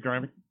fast are you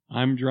driving?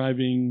 I'm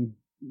driving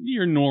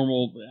your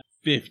normal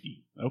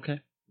 50.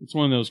 Okay. It's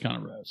one of those kind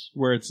of roads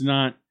where it's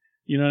not,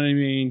 you know what I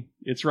mean?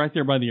 It's right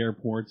there by the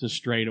airport. It's a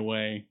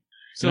straightaway.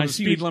 So the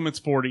speed limit's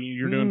 40.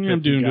 You're doing 50.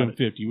 I'm doing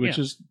 50, which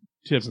is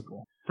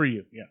typical. For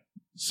you, yeah.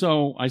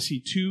 So I see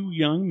two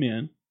young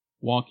men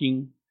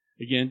walking,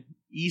 again,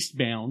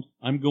 eastbound.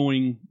 I'm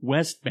going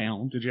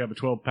westbound. Did you have a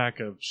 12-pack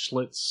of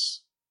Schlitz?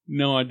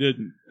 No, I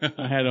didn't.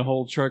 I had a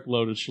whole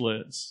truckload of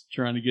Schlitz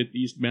trying to get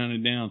eastbound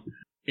and down.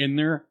 And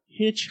they're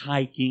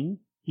hitchhiking.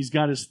 He's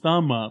got his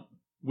thumb up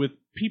with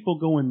people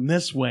going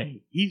this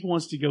way. He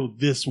wants to go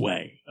this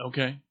way.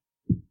 Okay.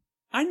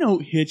 I know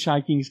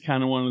hitchhiking is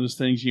kind of one of those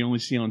things you only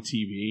see on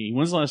TV.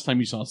 When's the last time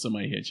you saw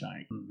somebody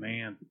hitchhike?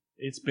 Man,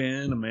 it's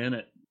been a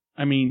minute.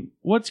 I mean,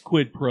 what's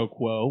quid pro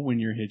quo when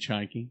you're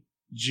hitchhiking?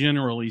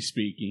 Generally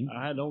speaking.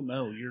 I don't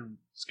know. You're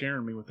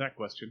scaring me with that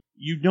question.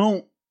 You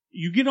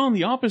get on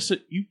the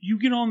opposite. You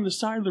get on the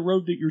side of the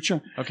road that you're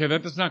trying. Okay,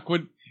 that does not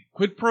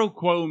quid pro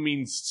quo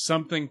means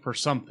something for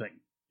something.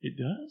 It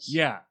does?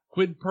 Yeah.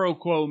 Quid pro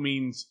quo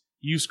means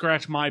you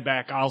scratch my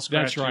back, I'll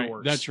scratch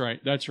yours. That's right.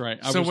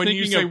 So when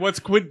you say what's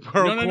quid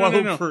pro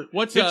quo for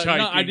what's hitchhiking?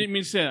 No, I didn't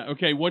mean to say that.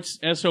 Okay, what's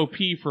SOP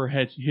for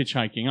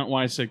hitchhiking? Not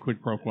why I said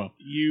quid pro quo.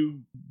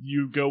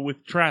 You go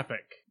with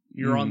traffic.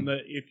 You're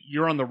if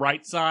you're on the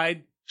right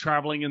side,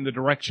 traveling in the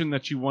direction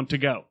that you want to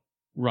go.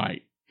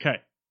 Right. Okay.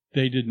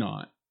 They did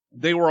not.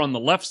 They were on the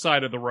left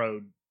side of the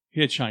road.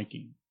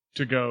 Hitchhiking.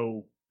 To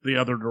go the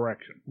other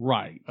direction.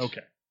 Right.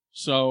 Okay.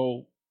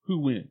 So, who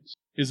wins?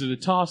 Is it a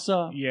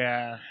toss-up?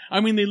 Yeah.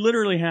 I mean, they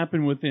literally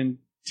happen within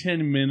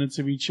 10 minutes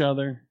of each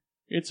other.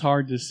 It's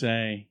hard to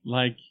say.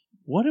 Like,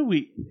 what do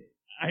we...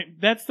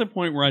 that's the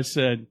point where I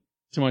said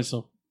to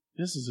myself,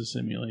 this is a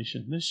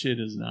simulation. This shit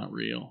is not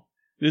real.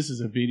 This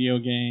is a video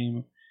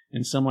game.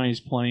 and somebody's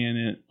playing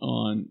it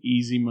on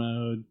easy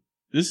mode.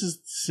 This is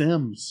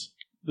Sims.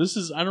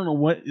 I don't know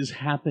what is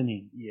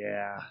happening.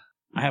 Yeah.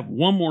 I have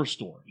one more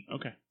story.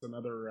 Okay.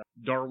 Another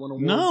Darwin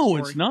Award No,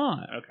 story? it's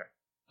not. Okay.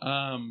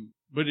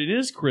 But it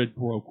is quid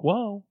pro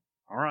quo.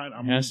 All right.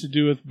 It has to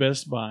do with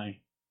Best Buy.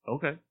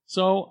 Okay.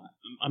 So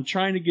I'm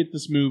trying to get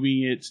this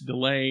movie. It's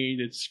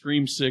delayed. It's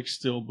Scream 6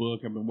 still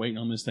booked. I've been waiting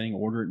on this thing.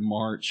 Order it in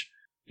March.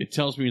 It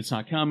tells me it's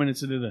not coming.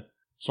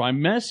 So I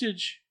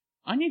message.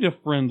 I need a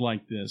friend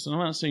like this. And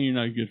I'm not saying you're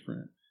not a good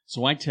friend.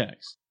 So I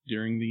text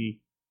during the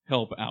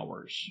help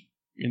hours.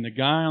 And the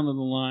guy on the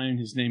line,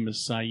 his name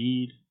is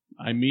Saeed.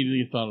 I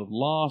immediately thought of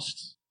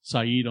Lost.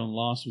 Saeed on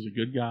Lost was a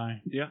good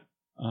guy. Yeah.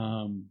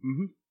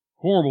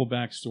 Horrible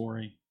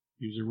backstory.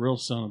 He was a real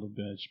son of a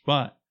bitch.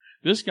 But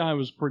this guy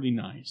was pretty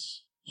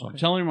nice. So I'm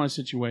telling him my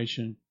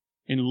situation.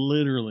 And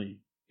literally,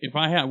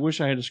 I wish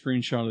I had a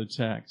screenshot of the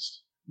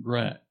text.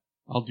 Brett,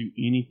 I'll do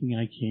anything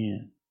I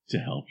can to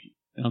help you.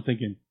 And I'm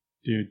thinking,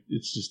 dude,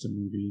 it's just a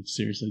movie. It's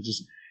seriously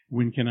just,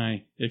 when can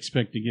I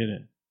expect to get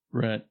it?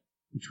 Brett,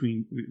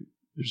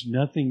 there's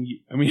nothing,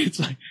 it's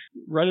like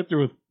right up there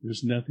with,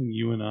 there's nothing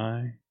you and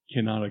I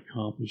cannot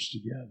accomplish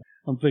together.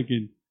 I'm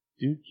thinking,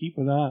 dude, keep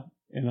it up,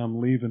 and I'm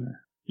leaving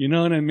her. You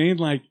know what I mean?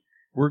 Like,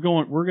 we're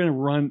going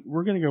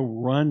to go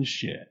run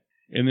shit.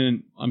 And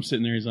then I'm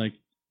sitting there,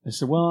 I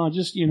said, well, I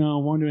just,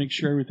 wanted to make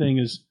sure everything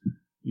is,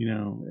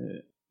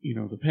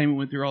 the payment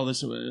went through all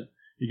this.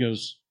 He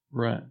goes,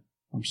 Brett,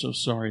 I'm so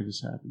sorry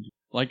this happened.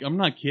 Like, I'm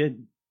not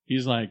kidding.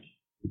 He's like,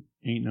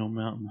 ain't no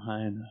mountain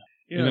high enough.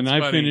 Yeah, and then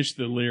I finished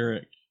the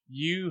lyric.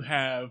 You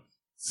have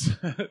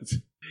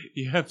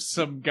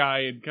some guy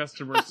in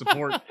customer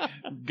support,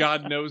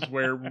 God knows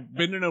where,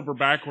 bending over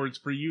backwards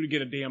for you to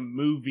get a damn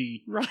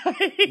movie.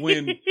 Right.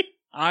 When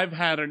I've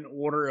had an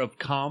order of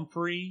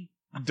Comfrey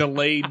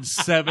delayed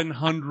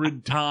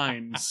 700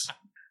 times.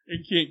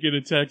 And can't get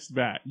a text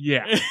back.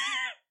 Yeah.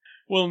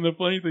 Well, and the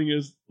funny thing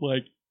is,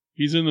 like,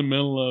 he's in the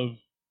middle of,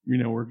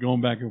 we're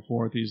going back and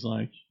forth. He's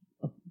like,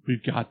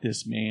 we've got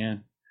this,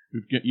 man.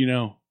 We've got,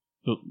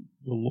 the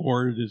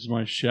Lord is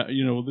my shepherd,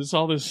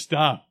 all this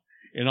stuff.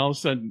 And all of a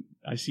sudden,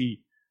 I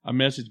see a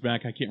message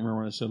back. I can't remember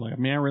what I said. Like,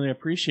 man, I really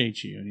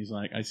appreciate you. And he's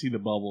like, I see the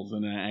bubbles,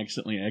 and then I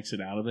accidentally exit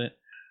out of it.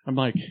 I'm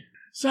like,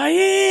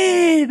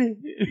 Saeed!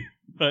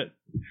 But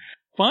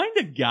find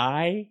a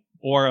guy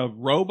or a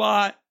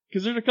robot,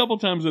 because there's a couple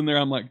times in there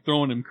I'm like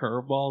throwing him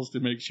curveballs to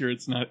make sure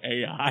it's not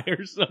AI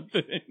or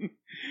something.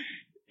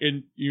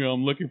 And,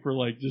 I'm looking for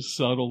like just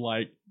subtle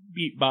like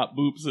beep bop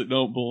boops that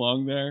don't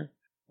belong there.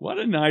 What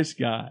a nice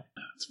guy.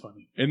 That's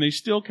funny. And they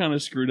still kind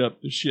of screwed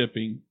up the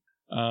shipping.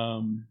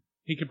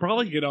 He could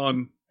probably get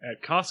on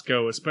at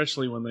Costco,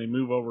 especially when they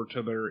move over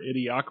to their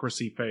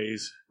idiocracy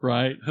phase.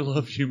 Right. I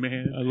love you,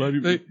 man. I love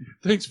you.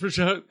 Thanks for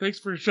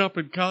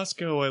shopping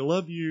Costco. I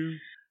love you.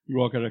 You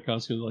walk out of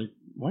Costco like,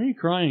 why are you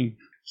crying?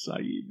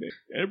 Saeed, man.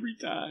 Every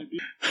time.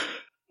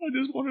 I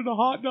just wanted a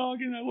hot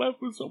dog and I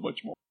left with so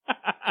much more.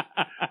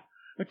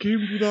 I came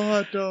to the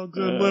hot dogs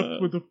and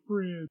left with a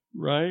friend.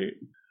 Right?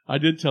 I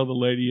did tell the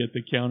lady at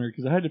the counter,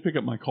 because I had to pick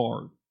up my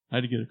card. I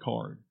had to get a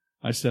card.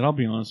 I said, I'll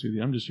be honest with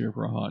you, I'm just here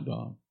for a hot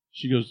dog.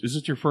 She goes, is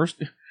it your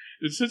first?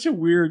 It's such a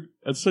weird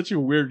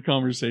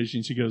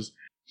conversation.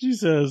 She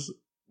says,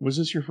 was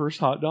this your first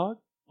hot dog?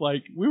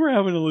 Like, we were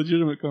having a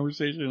legitimate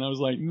conversation, and I was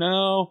like,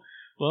 no.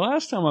 The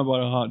last time I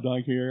bought a hot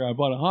dog here, I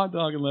bought a hot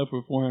dog and left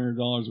with $400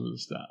 worth of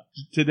stuff.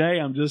 Today,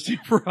 I'm just here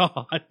for a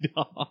hot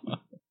dog.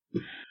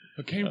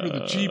 I came for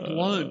the cheap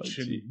lunch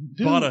and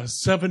bought a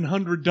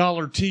 $700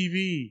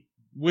 TV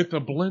with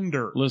a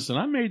blender. Listen,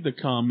 I made the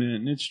comment,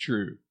 and it's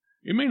true.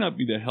 It may not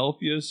be the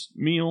healthiest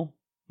meal,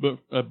 but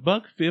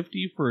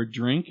 $1.50 for a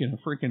drink and a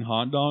freaking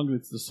hot dog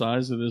that's the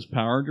size of this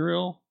power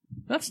drill,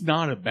 that's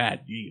not a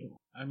bad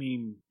deal. I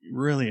mean,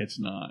 really, it's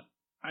not.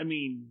 I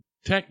mean,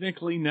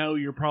 technically, no,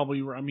 you're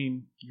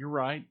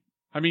right.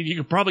 I mean, you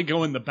could probably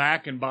go in the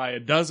back and buy a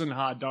dozen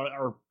hot dogs,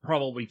 or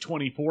probably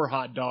 24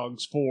 hot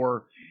dogs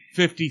for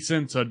 50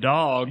 cents a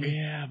dog.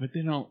 Yeah, but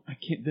then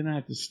I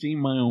have to steam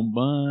my own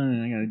bun,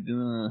 and I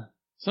gotta,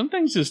 some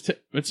things just,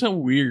 it's so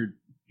weird.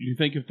 You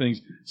think of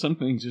things, some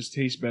things just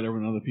taste better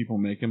when other people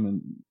make them,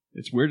 and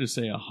it's weird to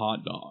say a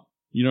hot dog.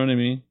 You know what I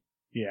mean?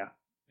 Yeah.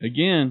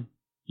 Again,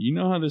 you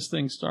know how this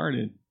thing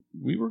started.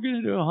 We were going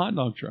to do a hot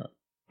dog truck.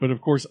 But of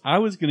course, I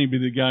was going to be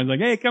the guy like,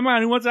 hey, come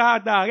on, who wants a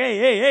hot dog?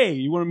 Hey.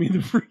 You wanted me to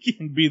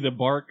freaking be the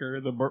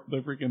barker, the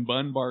freaking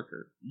bun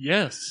barker.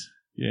 Yes.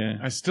 Yeah.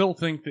 I still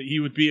think that he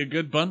would be a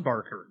good bun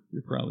barker.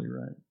 You're probably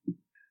right.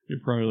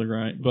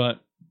 But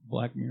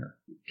Black Mirror.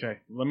 Okay,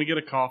 let me get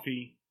a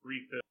coffee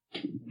refill.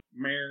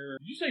 Mayor.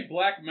 Did you say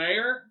Black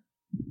Mayor?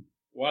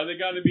 Why they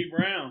got to be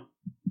brown?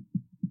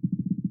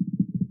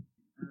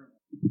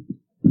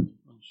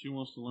 She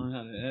wants to learn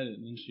how to edit,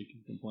 and then she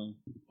can complain.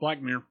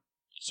 Black Mirror.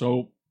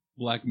 So,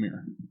 Black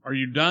Mirror. Are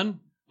you done?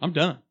 I'm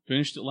done.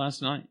 Finished it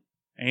last night.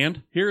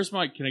 And? Can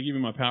I give you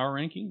my power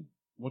ranking?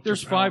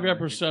 There's 5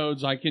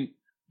 episodes.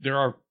 There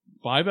are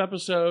 5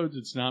 episodes.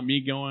 It's not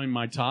me going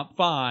my top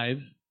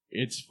 5.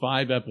 It's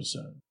 5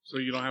 episodes. So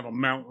you don't have a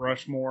Mount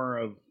Rushmore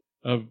of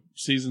of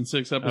season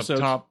 6 Of episodes?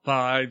 top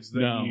 5s that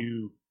No.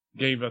 you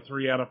gave a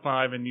 3 out of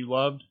 5 and you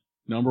loved?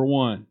 Number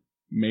 1,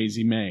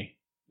 Maisie May.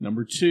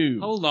 Number 2,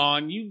 Hold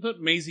on, you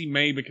put Maisie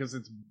May because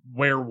it's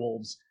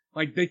werewolves.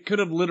 Like, they could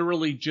have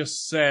literally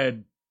just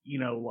said,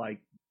 like,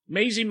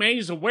 Maisie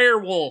May's a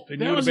werewolf,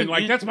 and That you would have was been an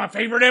like, that's my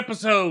favorite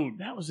episode.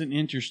 that was an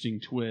interesting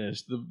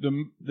twist.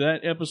 That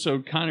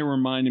episode kind of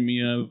reminded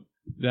me of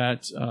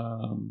that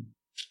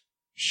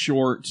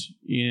short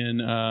in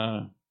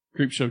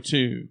Creepshow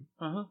 2.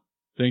 Uh-huh.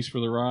 Thanks for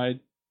the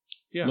ride,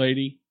 Yeah.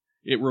 lady.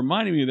 It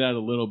reminded me of that a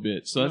little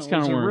bit. So that's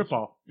kind of a where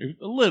ripoff.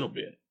 a little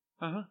bit.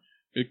 Uh-huh.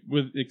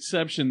 With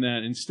exception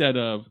that instead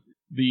of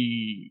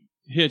the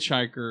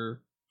hitchhiker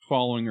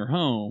following her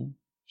home,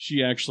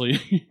 she actually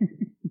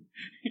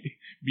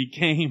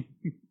became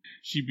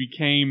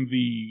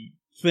the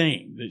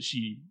thing that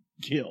she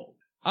killed.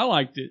 I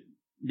liked it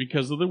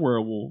because of the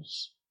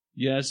werewolves.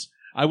 Yes,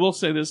 I will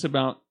say this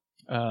about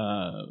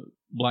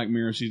Black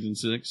Mirror season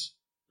 6.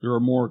 There are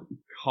more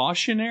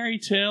cautionary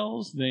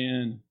tales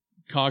than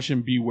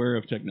caution beware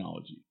of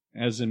technology,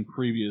 as in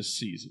previous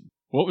seasons.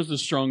 What was the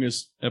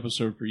strongest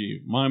episode for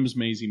you? Mine was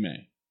Maisie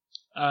May.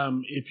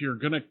 If you're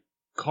gonna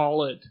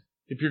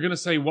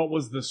say what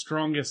was the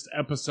strongest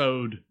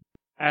episode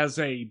as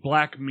a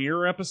Black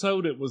Mirror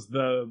episode, it was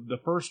the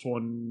first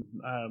one.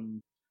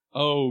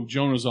 Oh,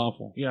 Jonah's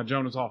Awful. Yeah,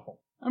 Jonah's Awful.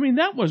 I mean,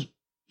 that was...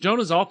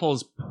 Jonah's Awful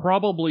is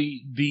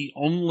probably the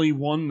only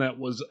one that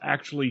was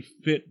actually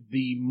fit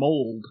the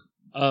mold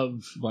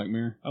of Black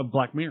Mirror.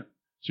 Black Mirror.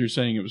 So you're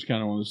saying it was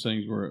kind of one of those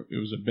things where it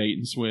was a bait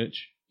and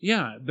switch?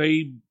 Yeah,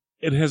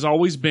 it has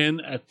always been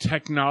a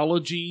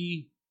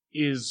technology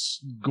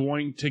is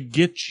going to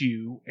get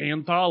you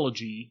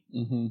anthology.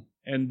 Mm-hmm.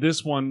 And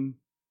this one,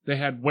 they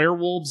had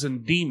werewolves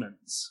and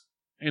demons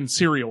and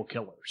serial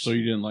killers. So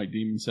you didn't like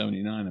Demon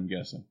 79, I'm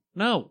guessing.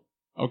 No.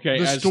 Okay.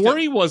 The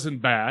story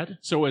wasn't bad.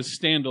 So as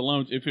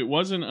standalone, if it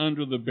wasn't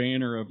under the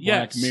banner of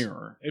Black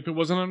Mirror. If it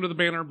wasn't under the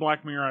banner of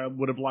Black Mirror, I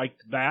would have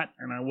liked that,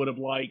 and I would have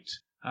liked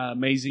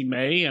Maisie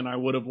May, and I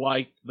would have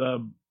liked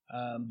the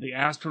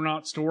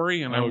astronaut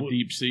story, and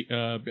Deep Sea,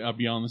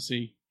 Beyond the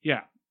Sea.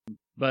 Yeah.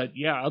 But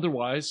yeah,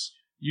 otherwise,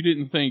 you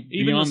didn't think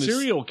even the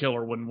serial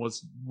killer one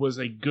was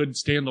a good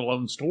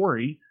standalone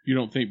story. You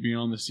don't think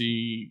Beyond the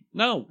Sea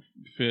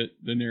fit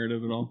the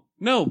narrative at all?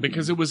 No,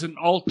 because it was an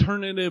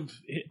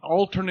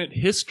alternate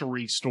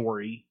history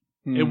story.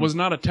 It was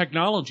not a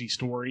technology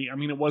story. I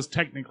mean, it was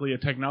technically a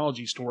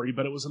technology story,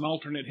 but it was an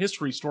alternate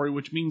history story,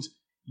 which means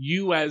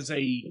you as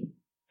a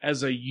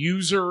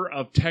user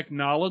of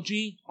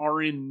technology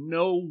are in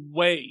no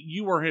way,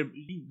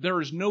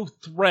 there is no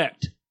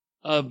threat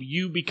of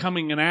you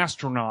becoming an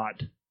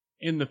astronaut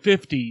in the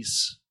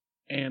 50s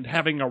and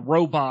having a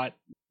robot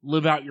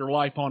live out your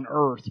life on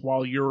Earth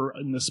while you're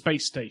in the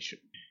space station.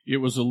 It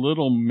was a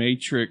little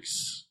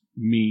Matrix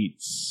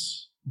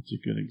meets, what's a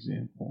good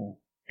example?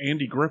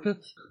 Andy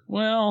Griffith?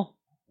 Well,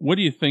 what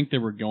do you think they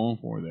were going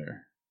for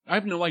there? I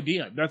have no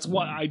idea. That's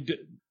why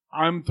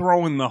I'm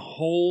throwing the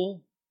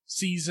whole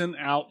season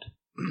out,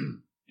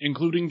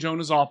 including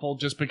Jonah's Awful,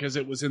 just because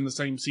it was in the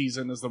same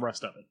season as the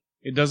rest of it.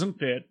 It doesn't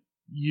fit.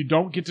 You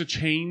don't get to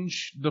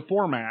change the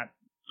format.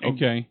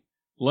 Okay,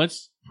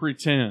 let's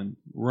pretend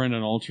we're in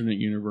an alternate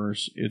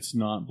universe. It's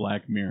not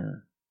Black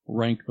Mirror.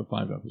 Rank the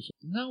 5 episodes.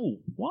 No.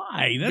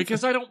 Why?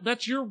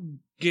 That's your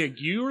gig.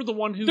 You're the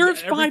one who...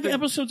 There's 5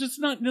 episodes. It's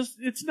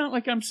not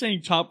like I'm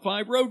saying top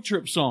 5 road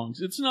trip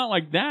songs. It's not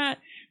like that.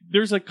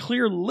 There's a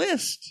clear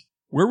list.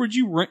 Where would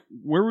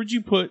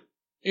you put...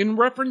 In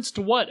reference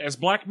to what? As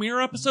Black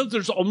Mirror episodes,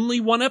 there's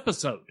only one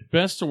episode.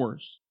 Best to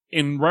worst.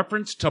 In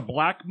reference to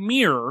Black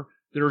Mirror,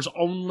 there's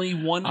only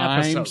one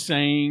episode. I'm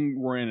saying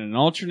we're in an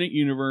alternate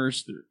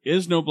universe. There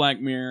is no Black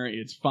Mirror.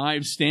 It's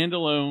 5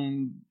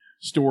 standalone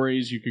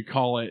stories. You could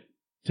call it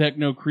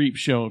Techno Creep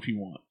Show if you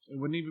want. It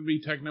wouldn't even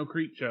be Techno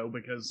Creep Show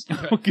because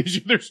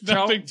there's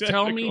nothing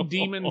tell me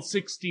Demon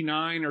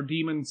 69 or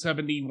Demon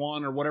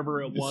 71 or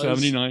whatever it was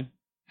 79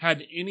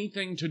 had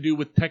anything to do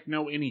with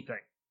techno anything.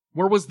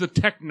 Where was the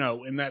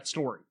techno in that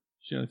story?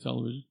 She had a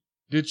television.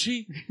 Did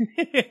she?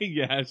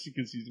 Yeah,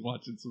 because she's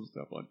watching some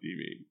stuff on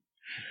TV.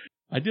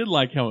 I did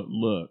like how it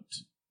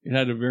looked. It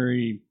had a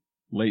very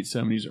late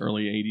 70s,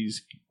 early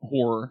 80s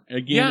horror.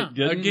 Again,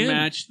 it didn't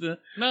match the...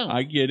 No.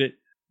 I get it.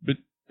 But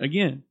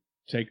again,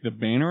 take the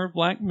banner of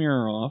Black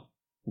Mirror off,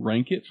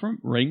 rank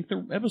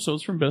the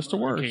episodes from best to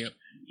worst.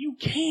 You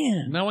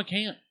can. No, I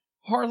can't.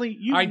 Harley,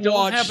 I do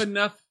not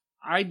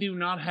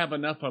have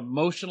enough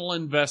emotional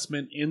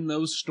investment in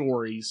those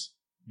stories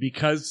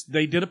because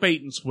they did a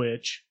bait and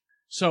switch.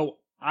 So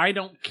I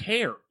don't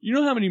care. You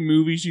know how many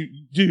movies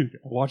dude,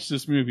 watch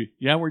this movie.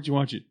 Yeah, where'd you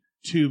watch it?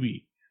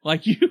 Tubi.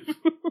 Like you.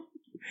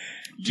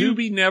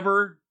 Tubi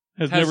never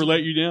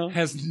let you down?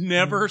 Has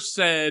never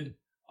said,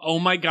 oh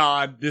my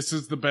God, this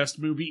is the best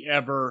movie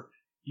ever.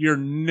 You're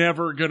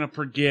never going to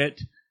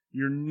forget.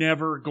 You're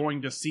never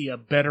going to see a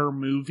better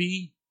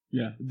movie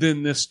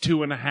than this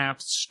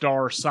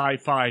 2.5-star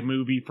sci-fi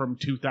movie from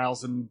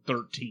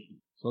 2013.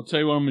 So I'll tell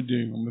you what I'm going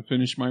to do. I'm going to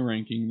finish my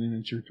ranking, and then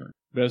it's your turn.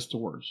 Best to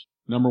worst.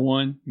 Number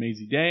 1,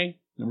 Maisie Day.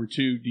 Number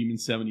 2, Demon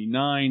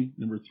 79.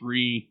 Number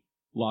 3,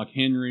 Lock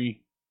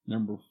Henry.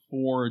 Number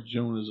 4,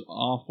 Jonah's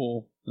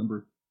Awful.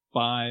 Number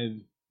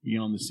 5,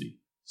 Beyond the Sea.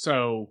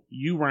 So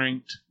you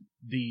ranked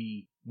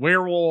the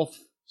werewolf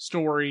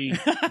story,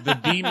 the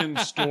demon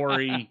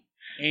story,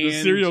 and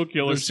The serial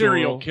killer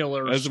story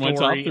as my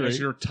top 3. as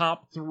your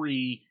top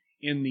 3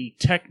 in the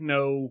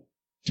techno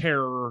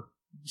terror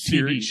TV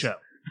Series. show.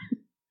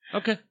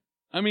 Okay.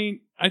 I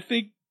mean, I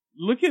think,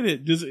 look at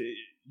it. Does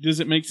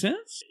it make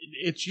sense?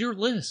 It's your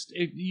list.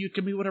 You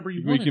can be whatever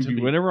you We want it can to be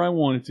be. whatever I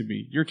want it to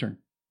be. Your turn.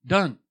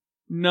 Done.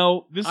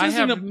 No, this I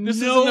isn't have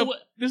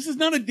this is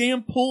not a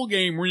damn pool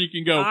game where you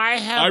can go,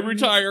 I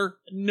retire.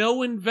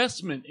 No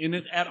investment in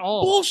it at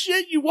all.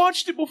 Bullshit, you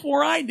watched it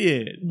before I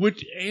did.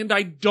 And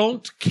I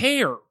don't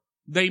care.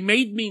 They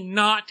made me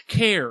not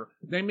care.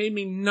 They made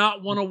me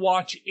not want to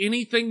watch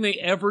anything they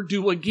ever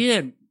do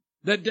again.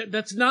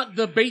 That's not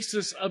the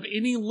basis of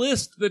any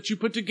list that you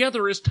put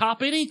together is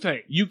top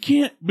anything. You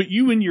can't, but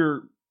you in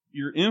your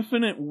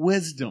infinite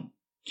wisdom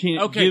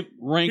can't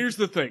rank. Here's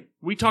the thing.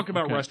 We talk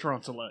about Okay.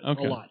 restaurants a lot.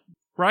 Okay.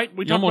 Right?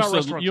 We You talk about almost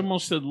restaurants. you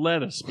almost said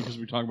lettuce because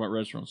we talk about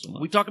restaurants so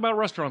much. We talk about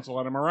restaurants a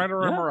lot. Am I right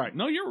or am I Yeah. right?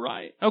 No, you're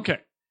right. Okay.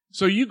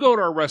 So you go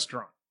to a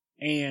restaurant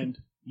and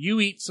you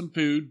eat some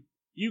food.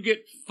 You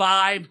get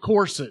 5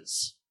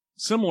 courses,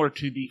 similar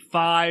to the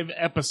 5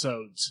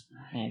 episodes.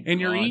 Oh, And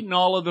you're God. eating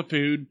all of the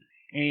food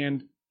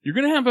and You're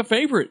gonna have a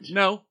favorite.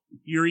 no,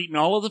 you're eating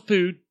all of the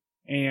food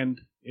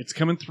and it's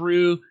coming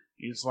through.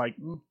 It's like,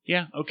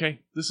 yeah, okay,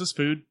 this is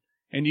food.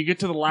 And you get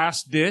to the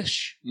last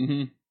dish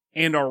Mm-hmm.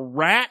 and a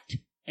rat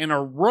and a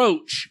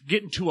roach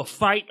get into a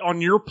fight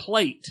on your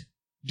plate.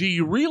 Do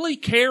you really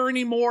care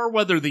anymore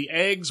whether the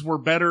eggs were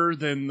better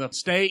than the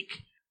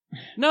steak?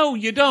 No,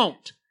 you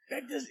don't.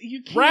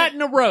 You can't. Rat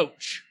and a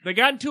roach. They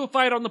got into a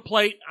fight on the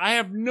plate. I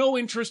have no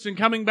interest in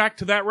coming back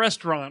to that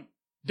restaurant.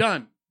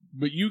 Done.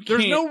 But you can't.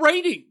 There's no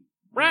rating.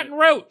 Rat and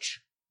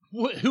roach.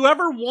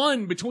 Whoever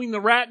won between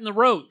the rat and the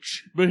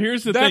roach. But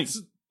here's the That's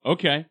thing.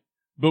 Okay.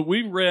 But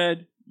we've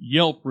read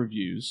Yelp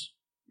reviews.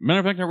 Matter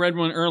of fact, I read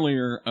one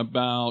earlier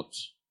about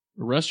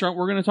the restaurant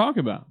we're going to talk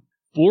about.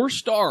 4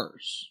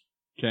 stars.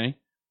 Okay.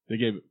 They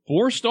gave it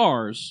 4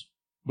 stars,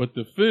 but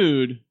the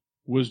food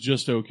was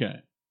just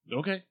okay.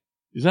 okay.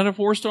 Is that a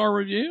 4-star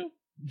review?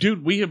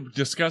 Dude, we have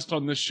discussed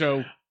on this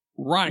show.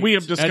 Right. We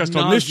have discussed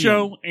Ad on this nauseam.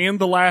 show and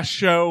the last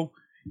show.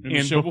 And the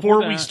And show before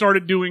we that.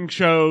 started doing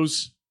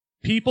shows,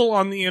 people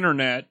on the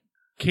internet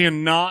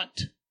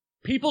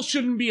people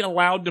shouldn't be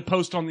allowed to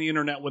post on the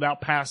internet without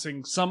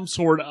passing some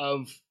sort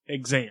of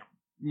exam.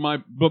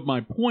 But my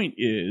point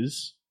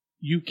is,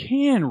 you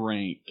can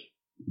rank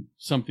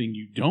something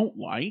you don't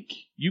like.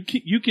 You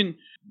can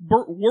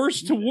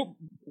worst to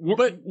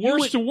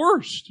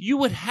worst. You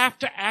would have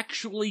to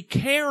actually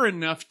care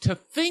enough to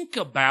think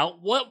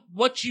about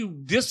what you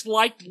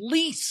disliked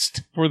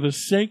least. For the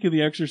sake of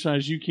the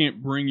exercise, you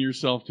can't bring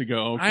yourself to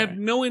go, okay. I have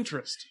no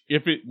interest.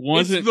 If it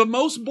wasn't, It's the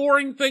most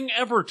boring thing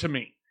ever to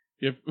me.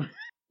 if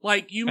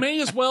Like, you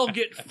may as well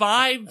get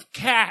 5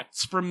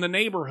 cats from the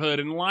neighborhood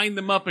and line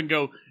them up and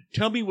go,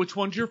 tell me which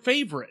one's your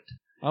favorite.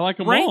 I like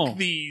them Rank all,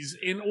 these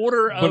in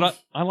order of... but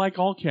I like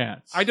all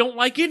cats. I don't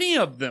like any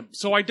of them,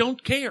 so I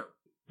don't care.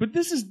 But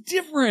this is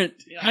different.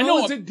 How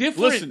know is it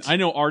different? Listen, I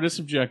know art is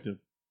subjective.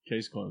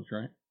 Case closed,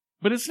 right?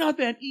 But it's not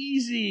that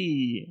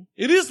easy.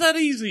 It is that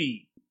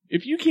easy.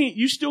 If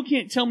you still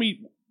can't tell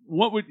me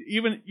what would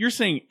even. You're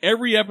saying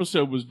every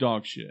episode was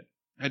dog shit.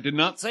 I did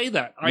not say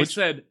that. I Which-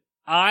 said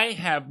I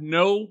have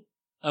no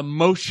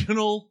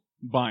emotional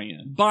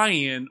Buy-in.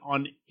 buy-in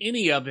on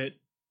any of it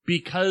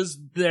because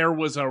there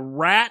was a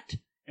rat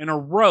and a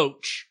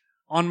roach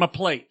on my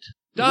plate.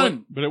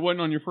 Done. But it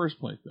wasn't on your first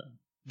plate though.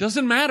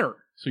 Doesn't matter.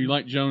 So you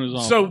like Jonah's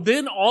Awful. So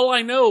then all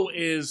I know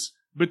is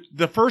but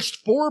the first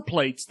 4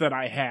 plates that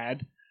I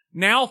had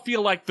now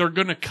feel like they're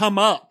going to come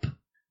up.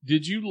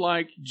 Did you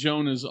like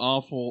Jonah's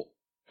Awful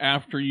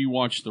after you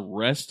watched the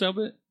rest of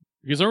it?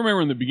 Because I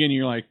remember in the beginning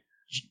you're like,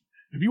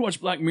 have you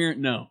watched Black Mirror?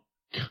 No.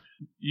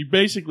 You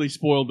basically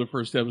spoiled the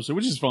first episode,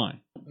 which is fine.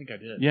 I think I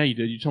did. Yeah, you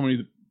did. You told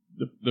me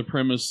the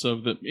premise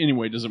of the...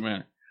 Anyway, it doesn't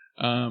matter.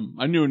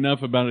 I knew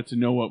enough about it to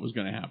know what was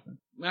going to happen.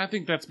 I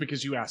think that's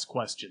because you ask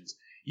questions.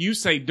 You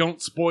say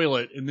don't spoil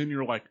it, and then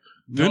you're like,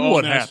 then No,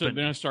 what then happened?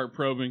 Then I start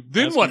probing.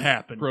 Then asking what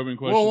happened? Probing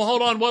questions. Well,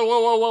 hold on.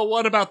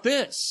 What about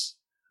this?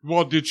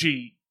 Well, dude,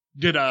 Okay,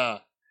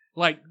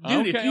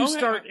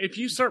 if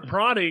you start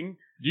prodding,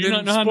 Do you then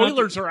not know how not to-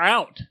 spoilers are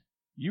out.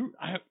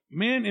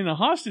 Man, in a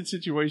hostage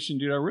situation,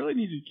 dude, I really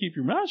need to keep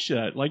your mouth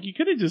shut. Like, you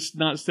could have just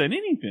not said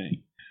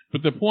anything.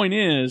 But the point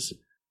is,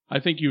 I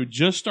think you had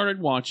just started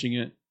watching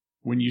it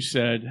when you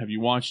said, have you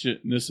watched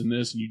it, and this, and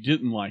you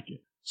didn't like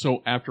it.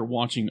 So after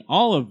watching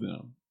all of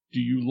them, do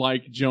you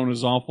like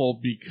Jonah's Awful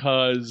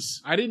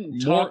because... I didn't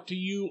talk to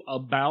you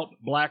about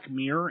Black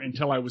Mirror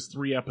until I was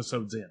 3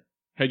 episodes in.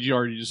 Had you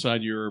already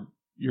decided you're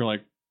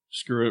like,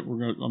 screw it,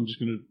 I'm just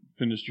going to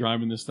finish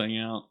driving this thing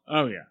out?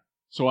 Oh, yeah.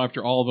 So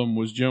after all of them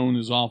was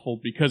Jonah's Awful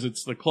because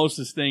it's the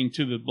closest thing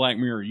to the Black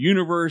Mirror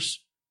universe.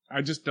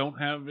 I just don't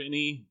have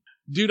any...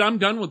 Dude, I'm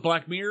done with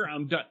Black Mirror.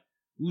 I'm done.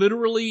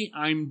 Literally,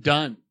 I'm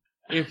done.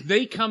 If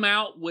they come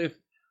out with,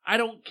 I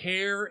don't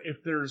care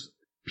if there's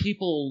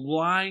people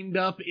lined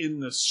up in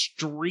the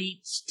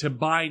streets to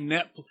buy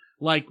Netflix,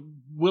 like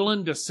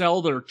willing to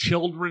sell their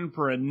children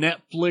for a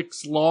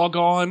Netflix log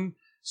on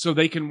so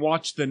they can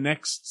watch the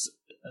next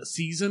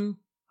season.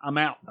 I'm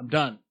out. I'm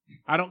done.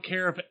 I don't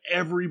care if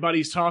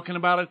everybody's talking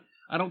about it.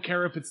 I don't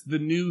care if it's the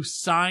new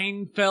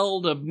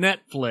Seinfeld of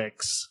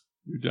Netflix.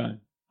 You're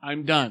done.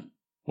 I'm done.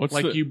 What's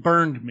you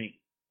burned me.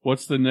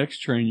 What's the next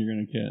train you're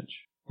going to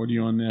catch? What are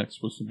you on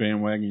next? What's the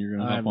bandwagon you're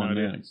going to hop on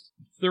next?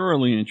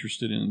 Thoroughly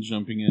interested in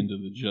jumping into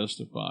the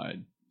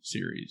Justified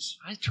series.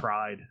 I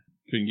tried.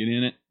 Couldn't get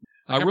in it.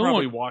 I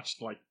probably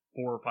watched like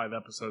 4 or 5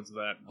 episodes of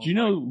that. Do you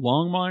know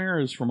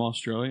Longmire is from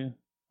Australia?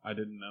 I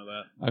didn't know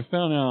that. I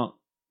found out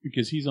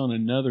because he's on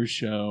another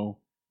show,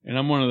 and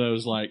I'm one of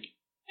those like,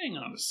 hang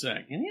on a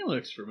second, he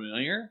looks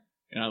familiar.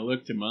 And I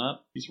looked him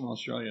up. He's from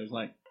Australia. I was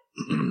like,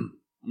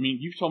 I mean,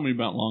 you've told me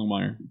about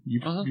Longmire.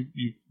 You've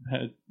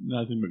had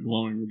nothing but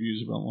glowing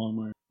reviews about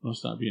Longmire.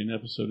 Must not be an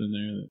episode in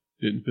there that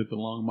didn't fit the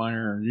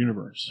Longmire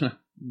universe.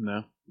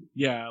 No.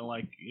 Yeah,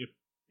 like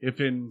if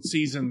in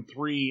season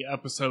 3,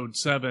 episode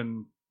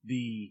 7,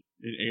 the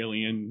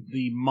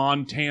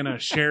Montana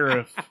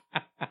sheriff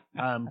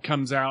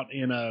comes out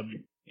in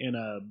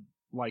a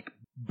like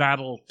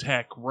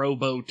BattleTech,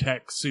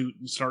 Robotech suit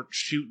and starts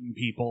shooting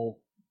people,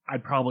 I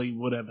probably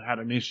would have had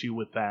an issue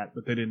with that,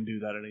 but they didn't do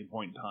that at any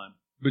point in time.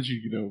 But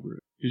you get over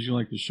it because you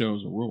like the show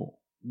as a rule.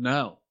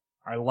 No.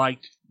 I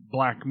liked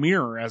Black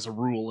Mirror as a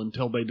rule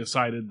until they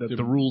decided that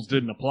the rules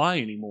didn't apply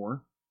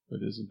anymore.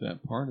 But isn't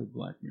that part of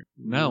Black Mirror?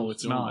 No,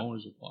 it's not.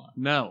 Always apply.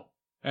 No.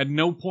 At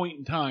no point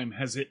in time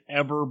has it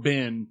ever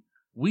been,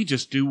 we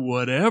just do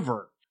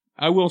whatever.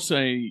 I will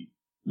say,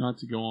 not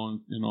to go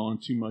on and on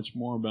too much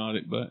more about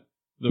it, but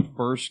the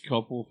first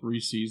 3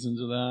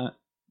 seasons of that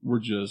were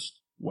just,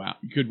 wow.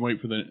 You couldn't wait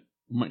for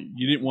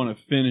you didn't want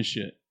to finish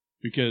it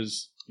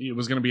because it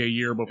was going to be a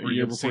year before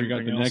you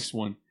got the next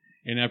one.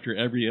 And after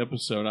every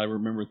episode, I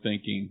remember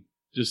thinking,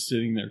 just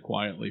sitting there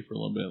quietly for a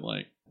little bit,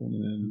 like, and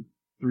then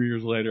 3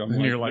 years later,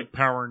 you're like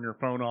powering your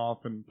phone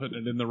off and putting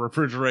it in the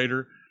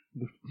refrigerator.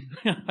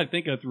 I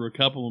think I threw a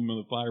couple of them in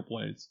the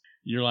fireplace.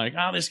 You're like,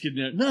 none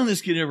of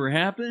this could ever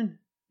happen.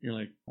 You're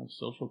like,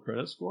 social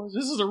credit scores?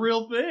 This is a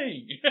real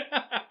thing.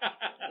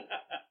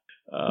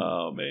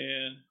 Oh,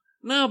 man.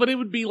 No, but it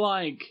would be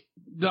like,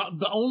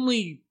 the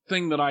only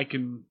thing that I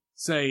can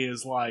say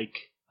is like,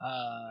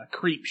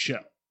 Creep Show.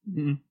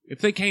 Mm-hmm.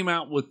 If they came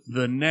out with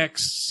the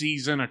next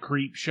season of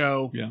Creep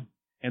Show, yeah,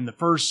 and the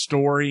first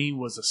story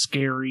was a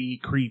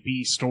scary,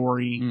 creepy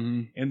story,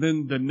 mm-hmm. and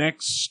then the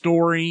next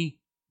story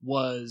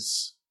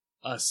was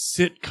a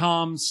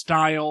sitcom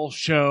style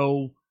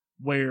show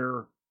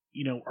where,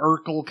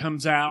 Urkel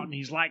comes out and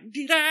he's like,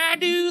 did I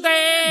do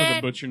that? With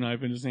a butcher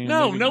knife in his hand.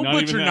 No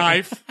butcher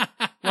knife.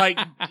 Like,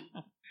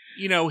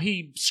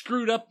 he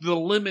screwed up the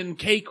lemon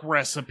cake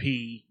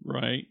recipe.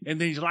 Right.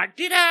 And then he's like,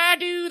 did I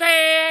do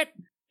that?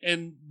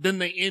 And then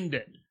they end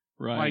it.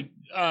 Right.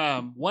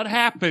 Like, what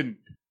happened?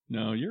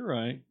 No, you're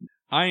right.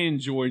 I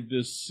enjoyed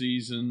this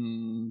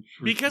season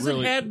because it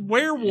had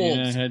werewolves.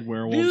 Yeah, it had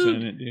werewolves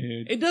in it,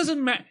 dude. It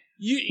doesn't matter.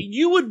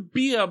 You would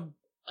be a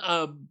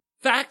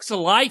Facts of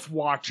Life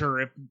watcher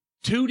if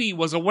Tootie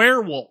was a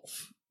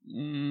werewolf.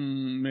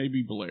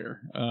 Maybe Blair.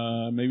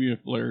 Maybe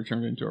if Blair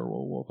turned into a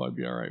werewolf, I'd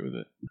be all right with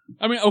it.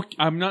 I mean, okay,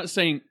 I'm not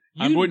saying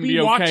I wouldn't be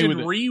okay with it. You'd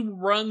be watching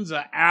reruns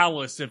of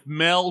Alice if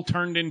Mel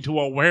turned into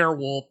a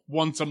werewolf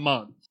once a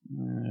month.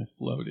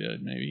 Flo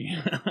did, maybe.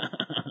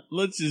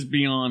 Let's just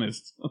be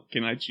honest.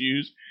 Can I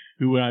choose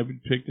who I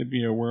would pick to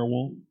be a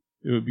werewolf?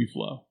 It would be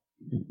Flo.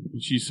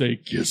 Would she say,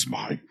 kiss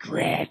my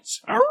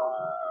grats?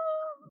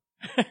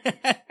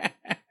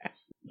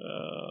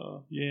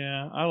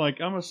 Yeah,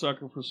 I'm a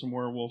sucker for some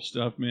werewolf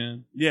stuff,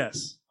 man.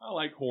 Yes. I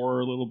like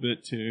horror a little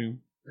bit, too.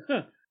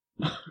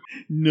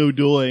 No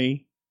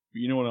doy.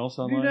 You know what else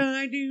I like? Did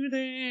I do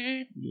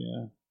that?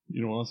 Yeah.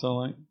 You know what else I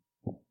like?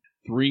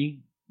 3,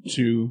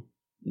 2,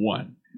 1.